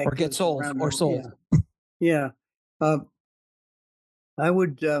that or get sold around or sold. Yeah. I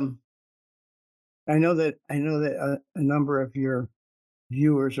would. I know that a number of your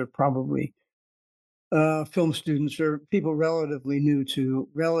viewers are probably film students or people relatively new to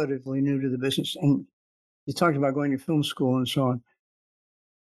the business, and you talked about going to film school and so on.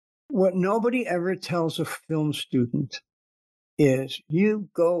 What nobody ever tells a film student is you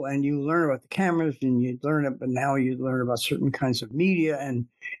go and you learn about the cameras and you learn it, but now you learn about certain kinds of media and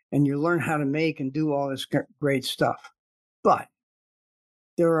you learn how to make and do all this great stuff. But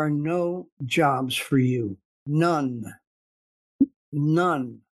there are no jobs for you. None.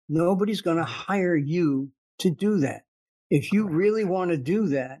 Nobody's going to hire you to do that. If you really want to do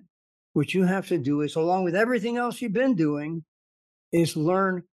that, what you have to do is, along with everything else you've been doing, is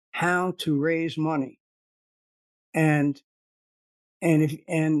learn how to raise money. And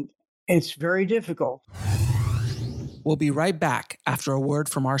it's very difficult. We'll be right back after a word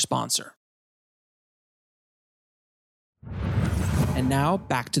from our sponsor. And now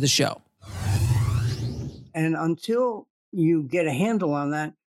back to the show. And until you get a handle on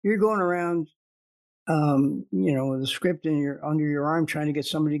that, you're going around, with a script under your arm, trying to get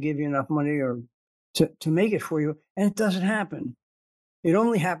somebody to give you enough money or to make it for you, and it doesn't happen. It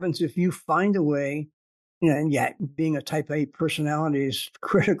only happens if you find a way. And yet, being a Type A personality is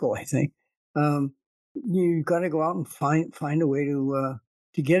critical, I think. You got to go out and find a way to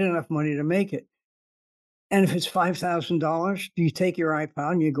get enough money to make it. And if it's $5,000, you take your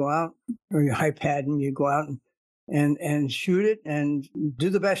iPod and you go out, or your iPad, and you go out and shoot it and do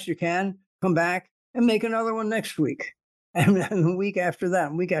the best you can. Come back and make another one next week, and the week after that,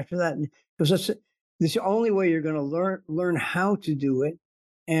 and week after that, because that's the only way you're going to learn how to do it.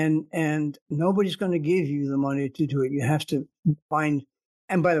 And nobody's going to give you the money to do it. You have to find.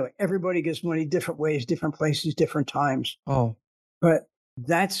 And by the way, everybody gets money different ways, different places, different times. Oh, but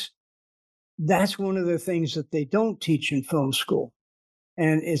that's one of the things that they don't teach in film school,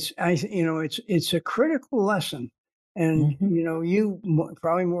 and it's a critical lesson. And you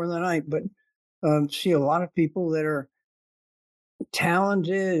probably more than I, but see a lot of people that are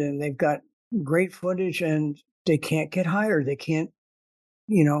talented and they've got great footage, and they can't get hired. They can't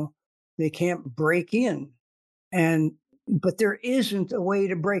break in, but there isn't a way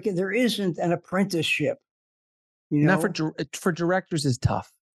to break it. There isn't an apprenticeship. Now for directors is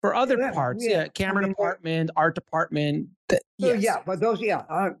tough. For other parts, camera department, art department. Yes. But those,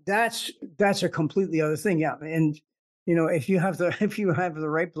 that's a completely other thing. Yeah, and if you have the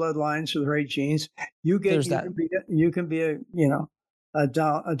right bloodlines or the right genes, you can be a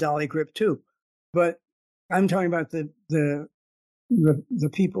dolly grip too. But I'm talking about the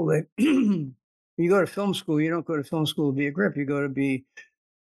people that you go to film school. You don't go to film school to be a grip. You go to be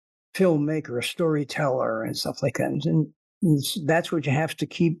filmmaker, a storyteller, and stuff like that. And that's what you have to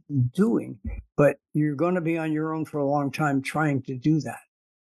keep doing. But you're going to be on your own for a long time trying to do that.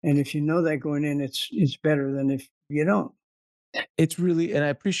 And if you know that going in, it's better than if you don't. It's really, and I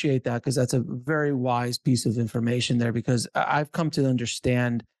appreciate that, because that's a very wise piece of information there, because I've come to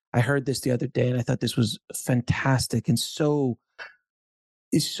understand, I heard this the other day and I thought this was fantastic, and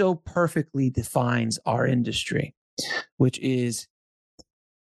it so perfectly defines our industry, which is,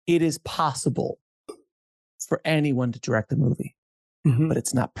 it is possible for anyone to direct a movie, but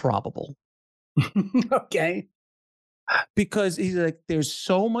it's not probable. Okay. Because he's like, there's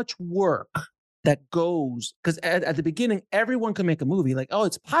so much work that goes, because at the beginning, everyone can make a movie. Like, oh,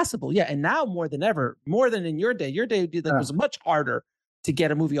 it's possible. Yeah. And now more than ever, more than in your day was much harder to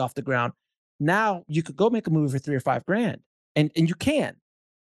get a movie off the ground. Now you could go make a movie for $3 or $5 grand, and you can.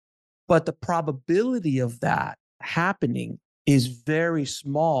 But the probability of that happening is very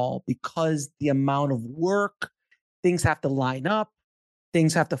small, because the amount of work, things have to line up,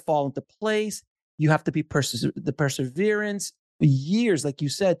 things have to fall into place. You have to be the perseverance, years, like you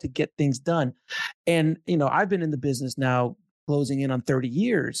said, to get things done. And, I've been in the business now closing in on 30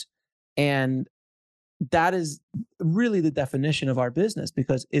 years. And that is really the definition of our business,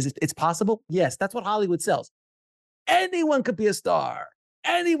 because it's possible? Yes, that's what Hollywood sells. Anyone could be a star.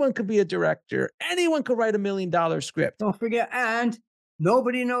 Anyone could be a director. Anyone could write $1 million script. Don't forget, and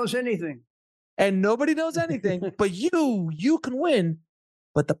nobody knows anything. And nobody knows anything, but you can win.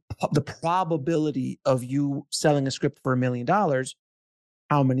 But the probability of you selling a script for $1 million,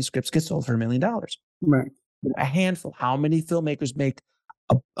 how many scripts get sold for $1 million? Right. A handful. How many filmmakers make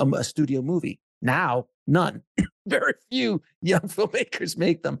a studio movie? Now, none. Very few young filmmakers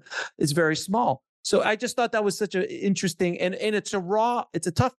make them. It's very small. So I just thought that was such an interesting, and it's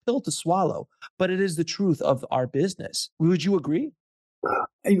a tough pill to swallow, but it is the truth of our business. Would you agree?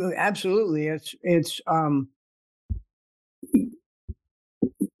 Absolutely. It's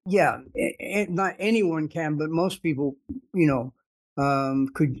not anyone can, but most people,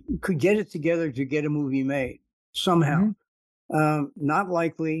 could get it together to get a movie made somehow. Not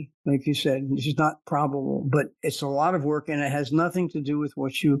likely, like you said, it's just not probable, but it's a lot of work, and it has nothing to do with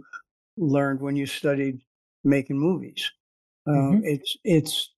what you learned when you studied making movies.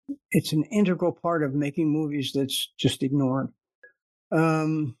 It's an integral part of making movies that's just ignored.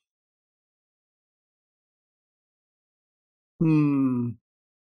 Oh,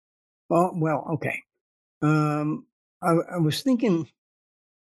 well, okay. I was thinking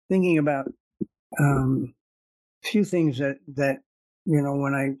about a few things that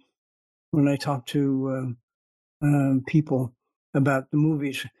when I talk to people about the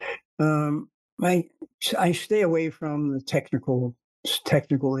movies, I stay away from the technical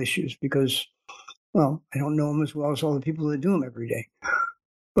issues, because, well, I don't know them as well as all the people that do them every day.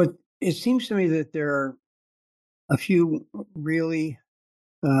 But it seems to me that there are a few really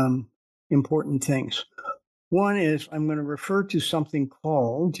important things. One is, I'm going to refer to something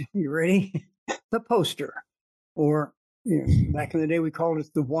called, you ready? The poster, or back in the day we called it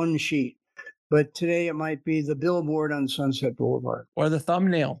the one sheet, but today it might be the billboard on Sunset Boulevard or the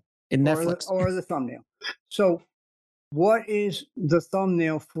thumbnail in Netflix, or the thumbnail. So, what is the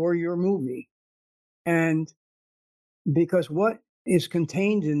thumbnail for your movie? And because what is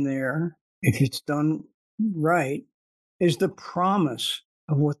contained in there, if it's done right, is the promise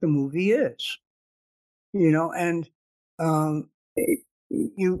of what the movie is. And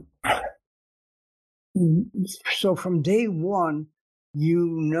you. So from day one,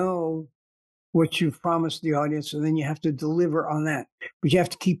 what you've promised the audience, and then you have to deliver on that. But you have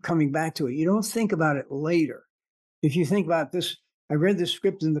to keep coming back to it. You don't think about it later. If you think about this, I read the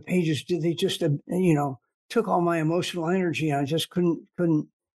script and the pages, they just, took all my emotional energy. I just couldn't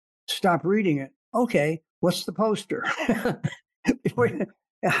stop reading it. Okay, what's the poster?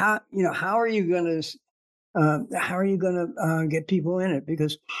 How are you going to get people in it?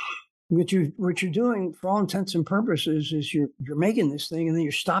 Because what you're doing, for all intents and purposes, is you're making this thing, and then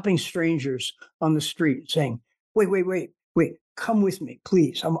you're stopping strangers on the street, saying, "Wait, come with me,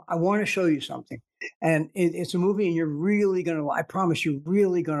 please. I want to show you something." And it's a movie, and you're really gonna. I promise, you're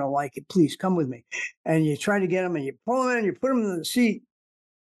really gonna like it. Please come with me. And you try to get them, and you pull them in, you put them in the seat,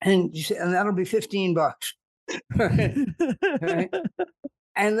 and you say, and that'll be $15. Right?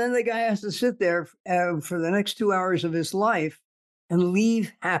 And then the guy has to sit there for the next 2 hours of his life and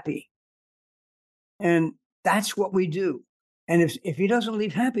leave happy. And that's what we do. And if he doesn't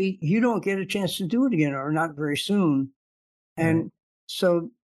leave happy, you don't get a chance to do it again, or not very soon. And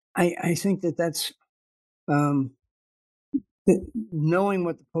so I think that's knowing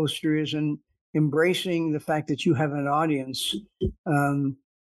what the poster is and embracing the fact that you have an audience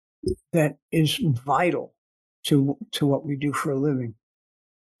that is vital to what we do for a living.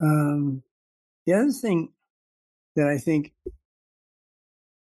 The other thing that I think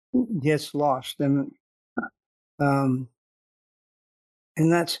gets lost, and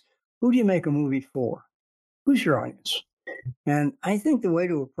that's, who do you make a movie for? Who's your audience? And I think the way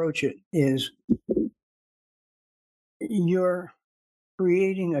to approach it is you're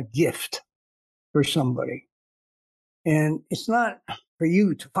creating a gift for somebody. And it's not for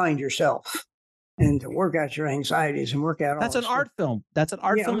you to find yourself and to work out your anxieties and work out all that's an art film. That's an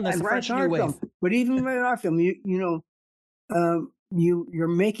art film, and that's a fresh new wave. But even with an art film, you're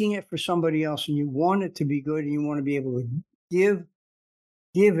making it for somebody else, and you want it to be good, and you want to be able to give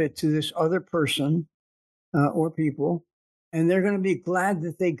it to this other person or people, and they're going to be glad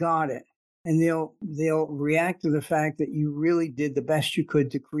that they got it, and they'll react to the fact that you really did the best you could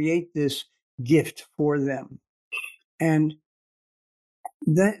to create this gift for them. And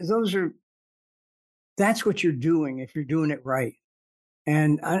that's what you're doing if you're doing it right.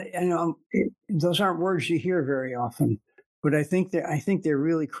 And I know those aren't words you hear very often, but I think they're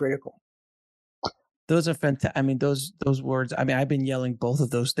really critical. Those are fantastic. I mean, those words. I mean, I've been yelling both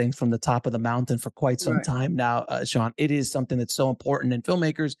of those things from the top of the mountain for quite some time now, Sean. It is something that's so important, and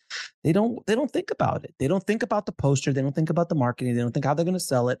filmmakers, they don't think about it. They don't think about the poster. They don't think about the marketing. They don't think how they're going to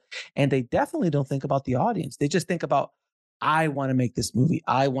sell it, and they definitely don't think about the audience. They just think about, I want to make this movie.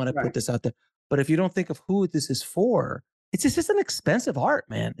 I want to put this out there. But if you don't think of who this is for, it's just an expensive art,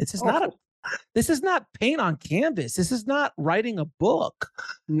 man. It's just this is not paint on canvas. This is not writing a book.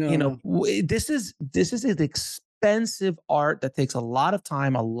 No. This is an expensive art that takes a lot of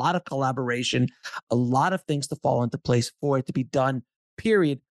time, a lot of collaboration, a lot of things to fall into place for it to be done,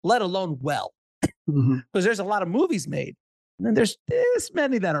 period, let alone well. Because there's a lot of movies made. And then there's this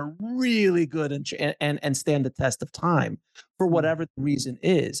many that are really good and stand the test of time for whatever the reason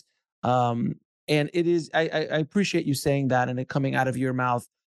is. And it is, I appreciate you saying that and it coming out of your mouth.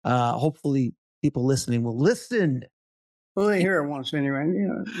 Hopefully people listening will listen. Well, they hear it once anyway.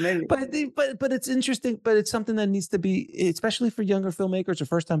 Maybe. But it's interesting, but it's something that needs to be, especially for younger filmmakers or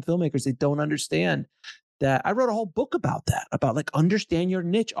first-time filmmakers, they don't understand that. I wrote a whole book about that, about like understand your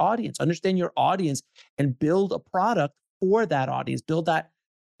niche audience, understand your audience and build a product for that audience, build that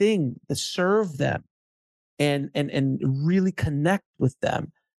thing to serve them and really connect with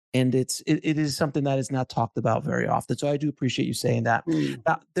them. And it is something that is not talked about very often. So I do appreciate you saying that.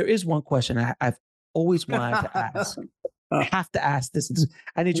 Now, there is one question I've always wanted to ask. I have to ask this.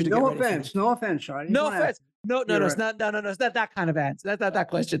 I need you to get ready. No offense, Sean. No offense. No, it's not. No, it's not that kind of answer. That's not that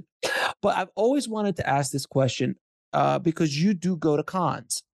question. But I've always wanted to ask this question because you do go to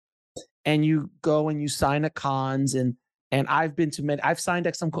cons, and you go and you sign at cons, and I've been to many. I've signed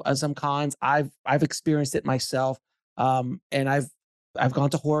at some cons. I've experienced it myself, and I've gone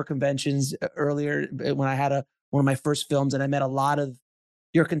to horror conventions earlier when I had one of my first films, and I met a lot of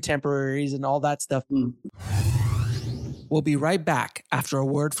your contemporaries and all that stuff. We'll be right back after a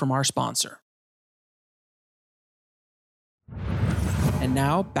word from our sponsor. And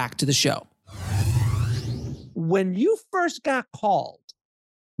now back to the show. When you first got called,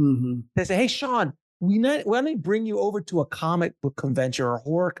 they say, hey, Sean, we want to bring you over to a comic book convention or a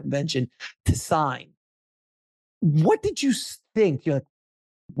horror convention to sign. What did you think? You're like,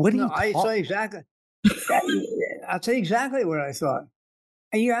 what do you I saw exactly. I'll tell you exactly what I thought.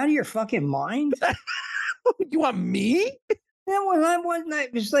 Are you out of your fucking mind? You want me? Yeah, well, I wasn't.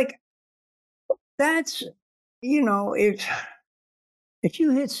 It's like, that's, if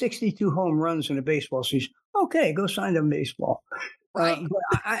you hit 62 home runs in a baseball season, okay, go sign them baseball. Right.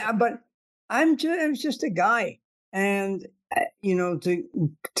 But I'm just a guy, and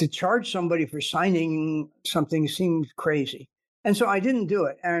to charge somebody for signing something seems crazy, and so I didn't do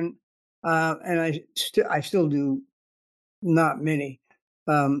it, and I still do not many,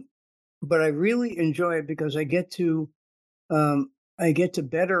 but I really enjoy it because I get to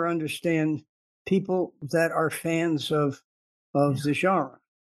better understand people that are fans of the genre,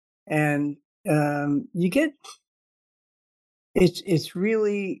 and you get it's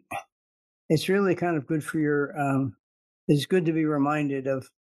really kind of good for your it's good to be reminded of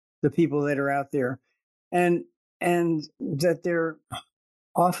the people that are out there, and that they're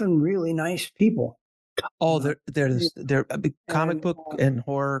often really nice people. Oh, they're a big comic book and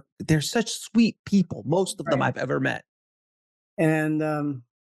horror. They're such sweet people. Most of them I've ever met. And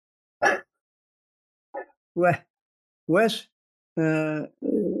Wes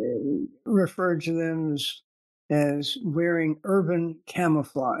referred to them as wearing urban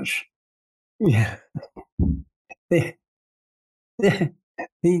camouflage. Yeah, they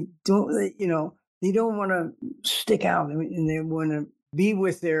don't, they don't want to stick out, and they want to be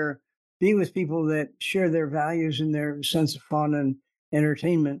with people that share their values and their sense of fun and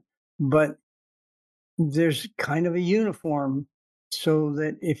entertainment. But there's kind of a uniform, so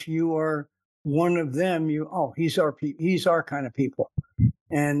that if you are one of them, he's our kind of people,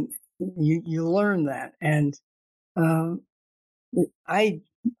 and you learn that. And I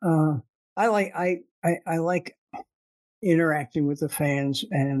like interacting with the fans,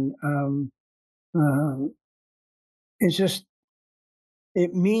 and it's just,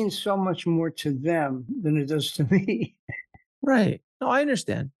 it means so much more to them than it does to me. Right. No, I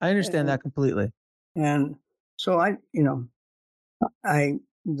understand. I understand that completely. And so the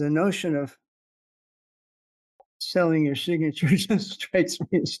notion of selling your signature just strikes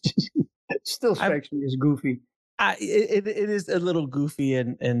me as still strikes me as goofy. It is a little goofy,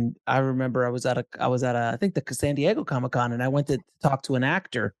 and I remember I was at I think the San Diego Comic-Con, and I went to talk to an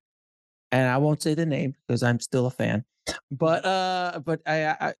actor, and I won't say the name because I'm still a fan, but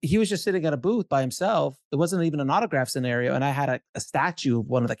he was just sitting at a booth by himself. It wasn't even an autograph scenario, and I had a statue of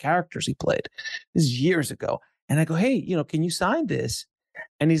one of the characters he played. This is years ago, and I go, hey, can you sign this?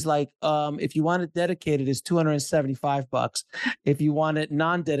 And he's like, if you want it dedicated, it's $275. If you want it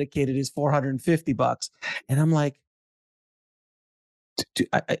non-dedicated, it's $450. And I'm like,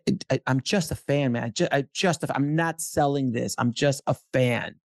 I'm just a fan, man. I'm not selling this. I'm just a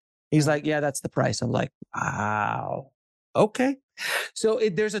fan. He's like, yeah, that's the price. I'm like, wow. Okay. So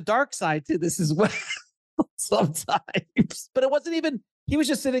there's a dark side to this as well sometimes, but it wasn't even, he was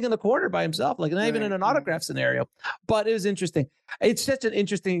just sitting in the corner by himself, like not even in an autograph scenario, but it was interesting. It's such an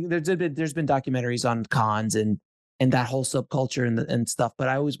interesting, there's been documentaries on cons and that whole subculture and stuff, but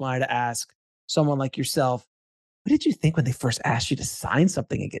I always wanted to ask someone like yourself, what did you think when they first asked you to sign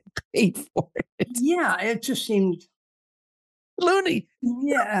something and get paid for it? Yeah, it just seemed loony.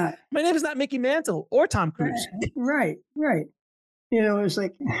 Yeah. My name is not Mickey Mantle or Tom Cruise. Right. It's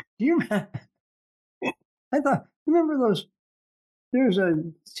like, do you remember those, there's a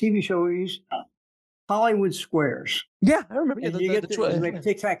TV show we used, Hollywood Squares. Yeah, I remember. And you get like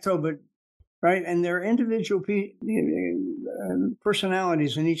tic-tac-toe, but right, and there are individual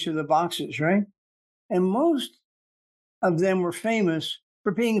personalities in each of the boxes, right? And most of them were famous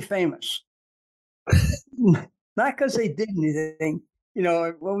for being famous, not because they did anything.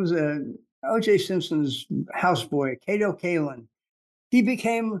 What was O.J. Simpson's houseboy, Kato Kalin? He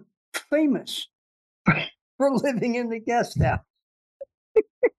became famous for living in the guest house.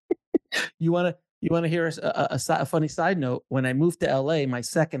 You want to hear a funny side note? When I moved to LA, my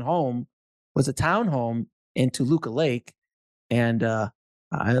second home was a townhome in Toluca Lake, and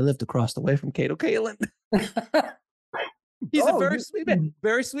I lived across the way from Kato Kalin. He's a very sweet man,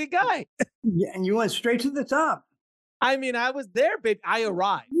 very sweet guy. Yeah, and you went straight to the top. I mean, I was there, babe. I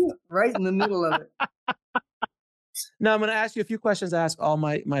arrived right in the middle of it. Now I'm going to ask you a few questions. I ask all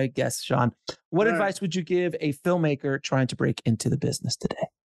my guests, Sean. What advice would you give a filmmaker trying to break into the business today?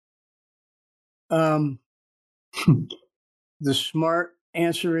 The smart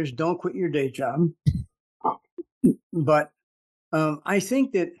answer is don't quit your day job. But I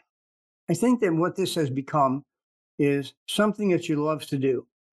think that what this has become is something that you love to do,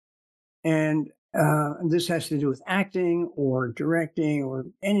 and this has to do with acting or directing or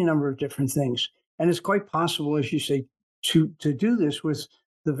any number of different things. And it's quite possible, as you say, to do this with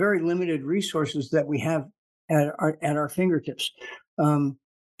the very limited resources that we have at our fingertips, and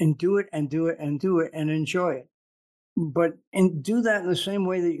do it and do it and do it and enjoy it. But and do that in the same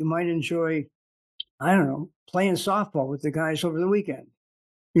way that you might enjoy, I don't know, playing softball with the guys over the weekend.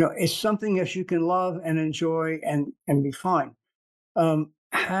 It's something that you can love and enjoy and be fine.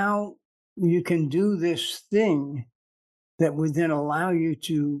 How you can do this thing that would then allow you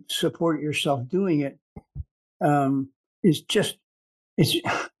to support yourself doing it, is just it's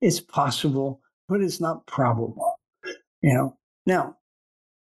it's possible, but it's not probable. Now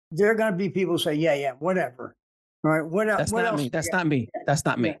there are going to be people who say, yeah, whatever. All right, what else? That's What not else? me. That's not me. That's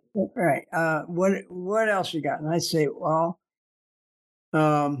not me. Yeah, right. What else you got? And I say, well,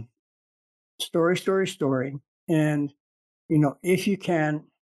 story, and if you can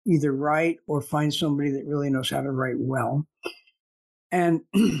either write or find somebody that really knows how to write well, and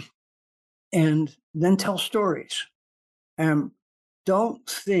and then tell stories. Don't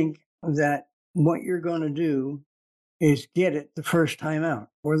think that what you're going to do is get it the first time out,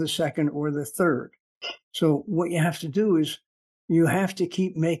 or the second, or the third. So what you have to do is you have to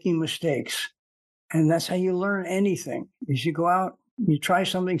keep making mistakes, and that's how you learn anything. Is you go out, you try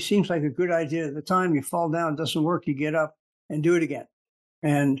something, seems like a good idea at the time, you fall down, it doesn't work, you get up and do it again.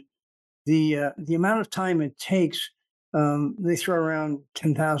 And the amount of time it takes, they throw around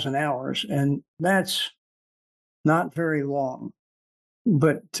 10,000 hours, and that's not very long.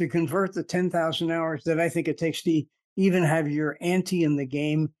 But to convert the 10,000 hours that I think it takes to even have your ante in the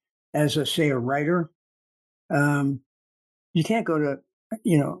game as a writer, you can't go to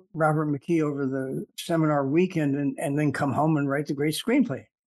Robert McKee over the seminar weekend and then come home and write the great screenplay.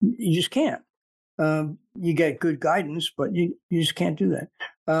 You just can't. You get good guidance, but you just can't do that.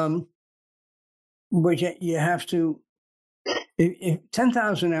 But you have to. If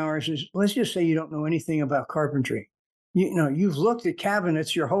 10,000 hours is, let's just say you don't know anything about carpentry. You've looked at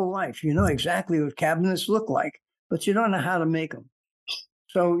cabinets your whole life. You know exactly what cabinets look like, but you don't know how to make them.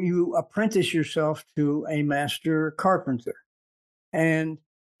 So you apprentice yourself to a master carpenter, and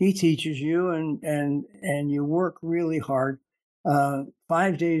he teaches you, and you work really hard,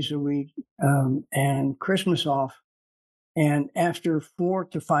 5 days a week, and Christmas off. And after 4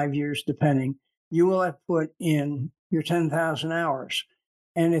 to 5 years, depending, you will have put in your 10,000 hours.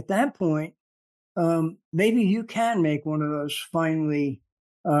 And at that point, maybe you can make one of those finely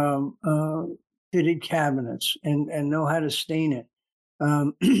fitted cabinets and know how to stain it,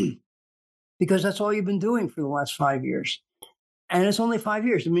 because that's all you've been doing for the last 5 years. And it's only 5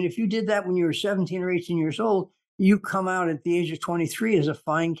 years. I mean, if you did that when you were 17 or 18 years old, you come out at the age of 23 as a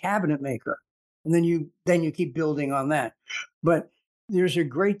fine cabinet maker. And then you keep building on that. But I think there's a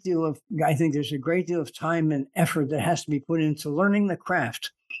great deal of time and effort that has to be put into learning the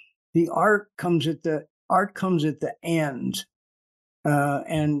craft. The art comes at the end.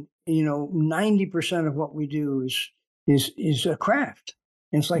 And 90% of what we do is a craft.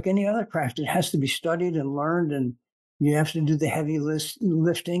 And it's like any other craft. It has to be studied and learned, and you have to do the heavy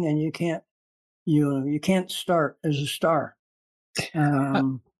lifting, and you can't start as a star.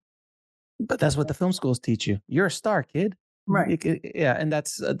 But that's what the film schools teach you. You're a star, kid. Right. Yeah, and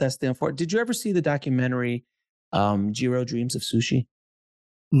that's the important. Did you ever see the documentary Jiro Dreams of Sushi?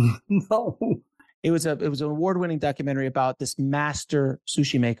 No. It was an award-winning documentary about this master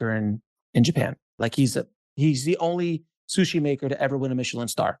sushi maker in Japan. Like he's the only sushi maker to ever win a Michelin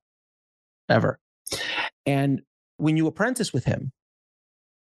star, ever. And when you apprentice with him,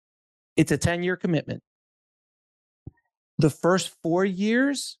 it's a 10-year commitment. The first 4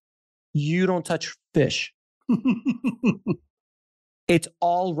 years, you don't touch fish. It's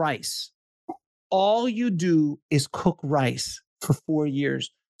all rice. All you do is cook rice for 4 years.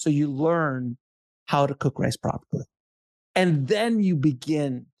 So you learn how to cook rice properly. And then you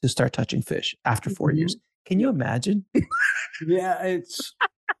begin to start touching fish after 4 years. Can you imagine? Yeah, it's...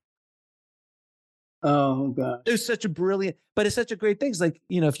 Oh, gosh. It's such a great thing. It's like,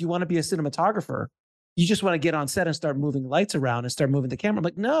 if you want to be a cinematographer, you just want to get on set and start moving lights around and start moving the camera. I'm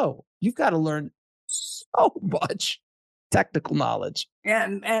like, no, you've got to learn so much technical knowledge.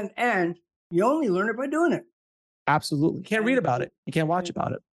 And you only learn it by doing it. Absolutely. You can't read about it. You can't watch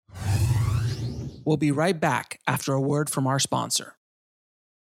about it. We'll be right back after a word from our sponsor.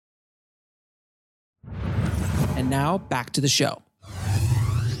 And now back to the show.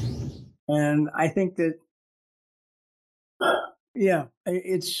 And I think that, and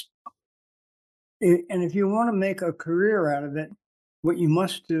if you want to make a career out of it, what you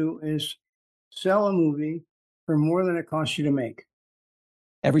must do is sell a movie for more than it costs you to make.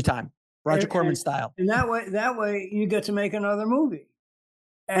 Every time. Roger Corman style. And that way you get to make another movie.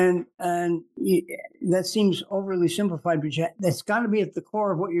 And that seems overly simplified, but that's got to be at the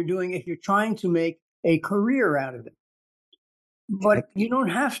core of what you're doing if you're trying to make a career out of it. But you don't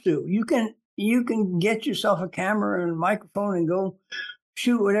have to. You can get yourself a camera and a microphone and go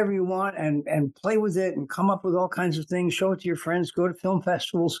shoot whatever you want and play with it and come up with all kinds of things, show it to your friends, go to film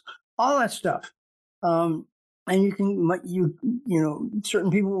festivals, all that stuff. And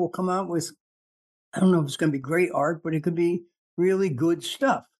certain people will come out with, I don't know if it's going to be great art, but it could be really good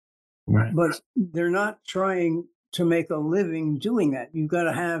stuff. Right. But they're not trying to make a living doing that. You've got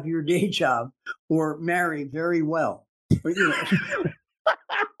to have your day job or marry very well.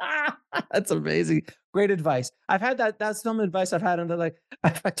 That's amazing. Great advice. I've had that. That's some advice I've had. And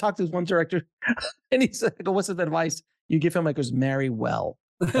I talked to one director and he said, what's the advice you give him? Like, goes, marry well.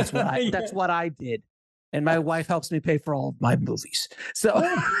 That's what I, that's what I did. And my wife helps me pay for all of my movies. So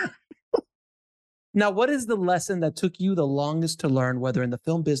now, what is the lesson that took you the longest to learn, whether in the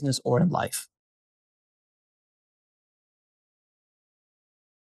film business or in life?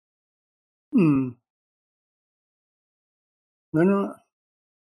 No.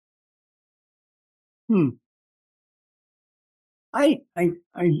 I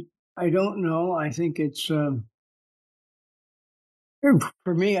don't know. I think it's for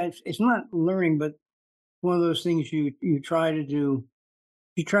me. It's not learning, but one of those things you try to do.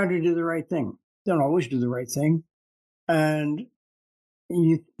 You try to do the right thing. You don't always do the right thing, and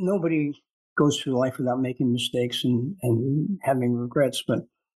nobody goes through life without making mistakes and having regrets. But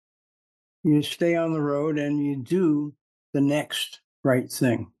you stay on the road and you do the next right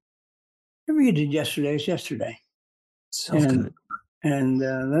thing. Whatever you did yesterday is yesterday. So good. And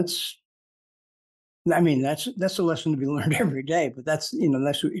that's a lesson to be learned every day, but that's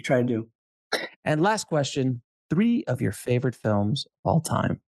what you try to do. And last question, 3 of your favorite films of all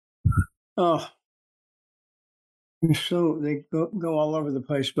time. Oh, so they go all over the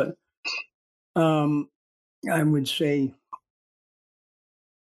place, but I would say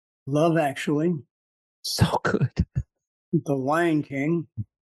Love Actually. So good. The Lion King.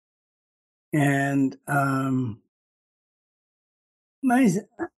 And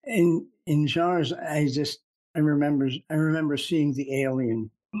in genres, I remember seeing The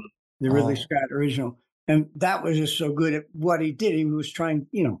Alien, the Ridley Scott original, and that was just so good at what he did. He was trying,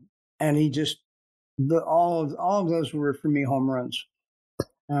 and he just all of those were for me home runs.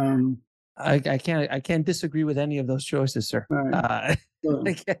 I can't disagree with any of those choices, sir. Right.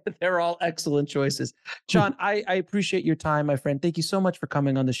 They're all excellent choices. Sean, I appreciate your time, my friend. Thank you so much for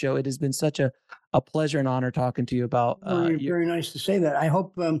coming on the show. It has been such a pleasure and honor talking to you about. You're very nice to say that. I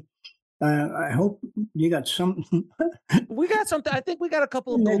hope you got some. We got something. I think we got a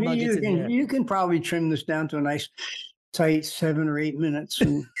couple of gold nuggets in there. You can probably trim this down to a nice, tight 7 or 8 minutes.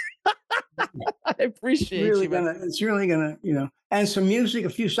 And I appreciate it's really gonna, and some music, a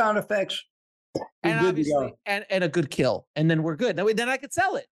few sound effects. And obviously, and a good kill. And then we're good. Then I could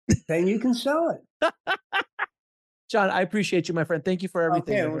sell it. Then you can sell it. John, I appreciate you, my friend. Thank you for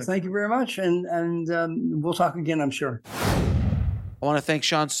everything. Okay, well, thank you very much. And we'll talk again, I'm sure. I want to thank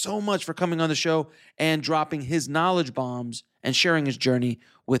Sean so much for coming on the show and dropping his knowledge bombs and sharing his journey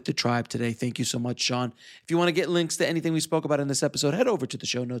with the tribe today. Thank you so much, Sean. If you want to get links to anything we spoke about in this episode, head over to the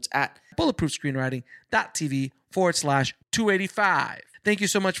show notes at bulletproofscreenwriting.tv/285. Thank you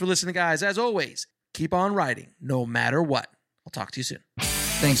so much for listening, guys. As always, keep on writing no matter what. I'll talk to you soon.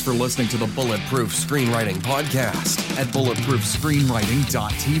 Thanks for listening to the Bulletproof Screenwriting Podcast at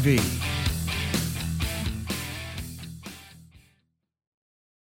bulletproofscreenwriting.tv.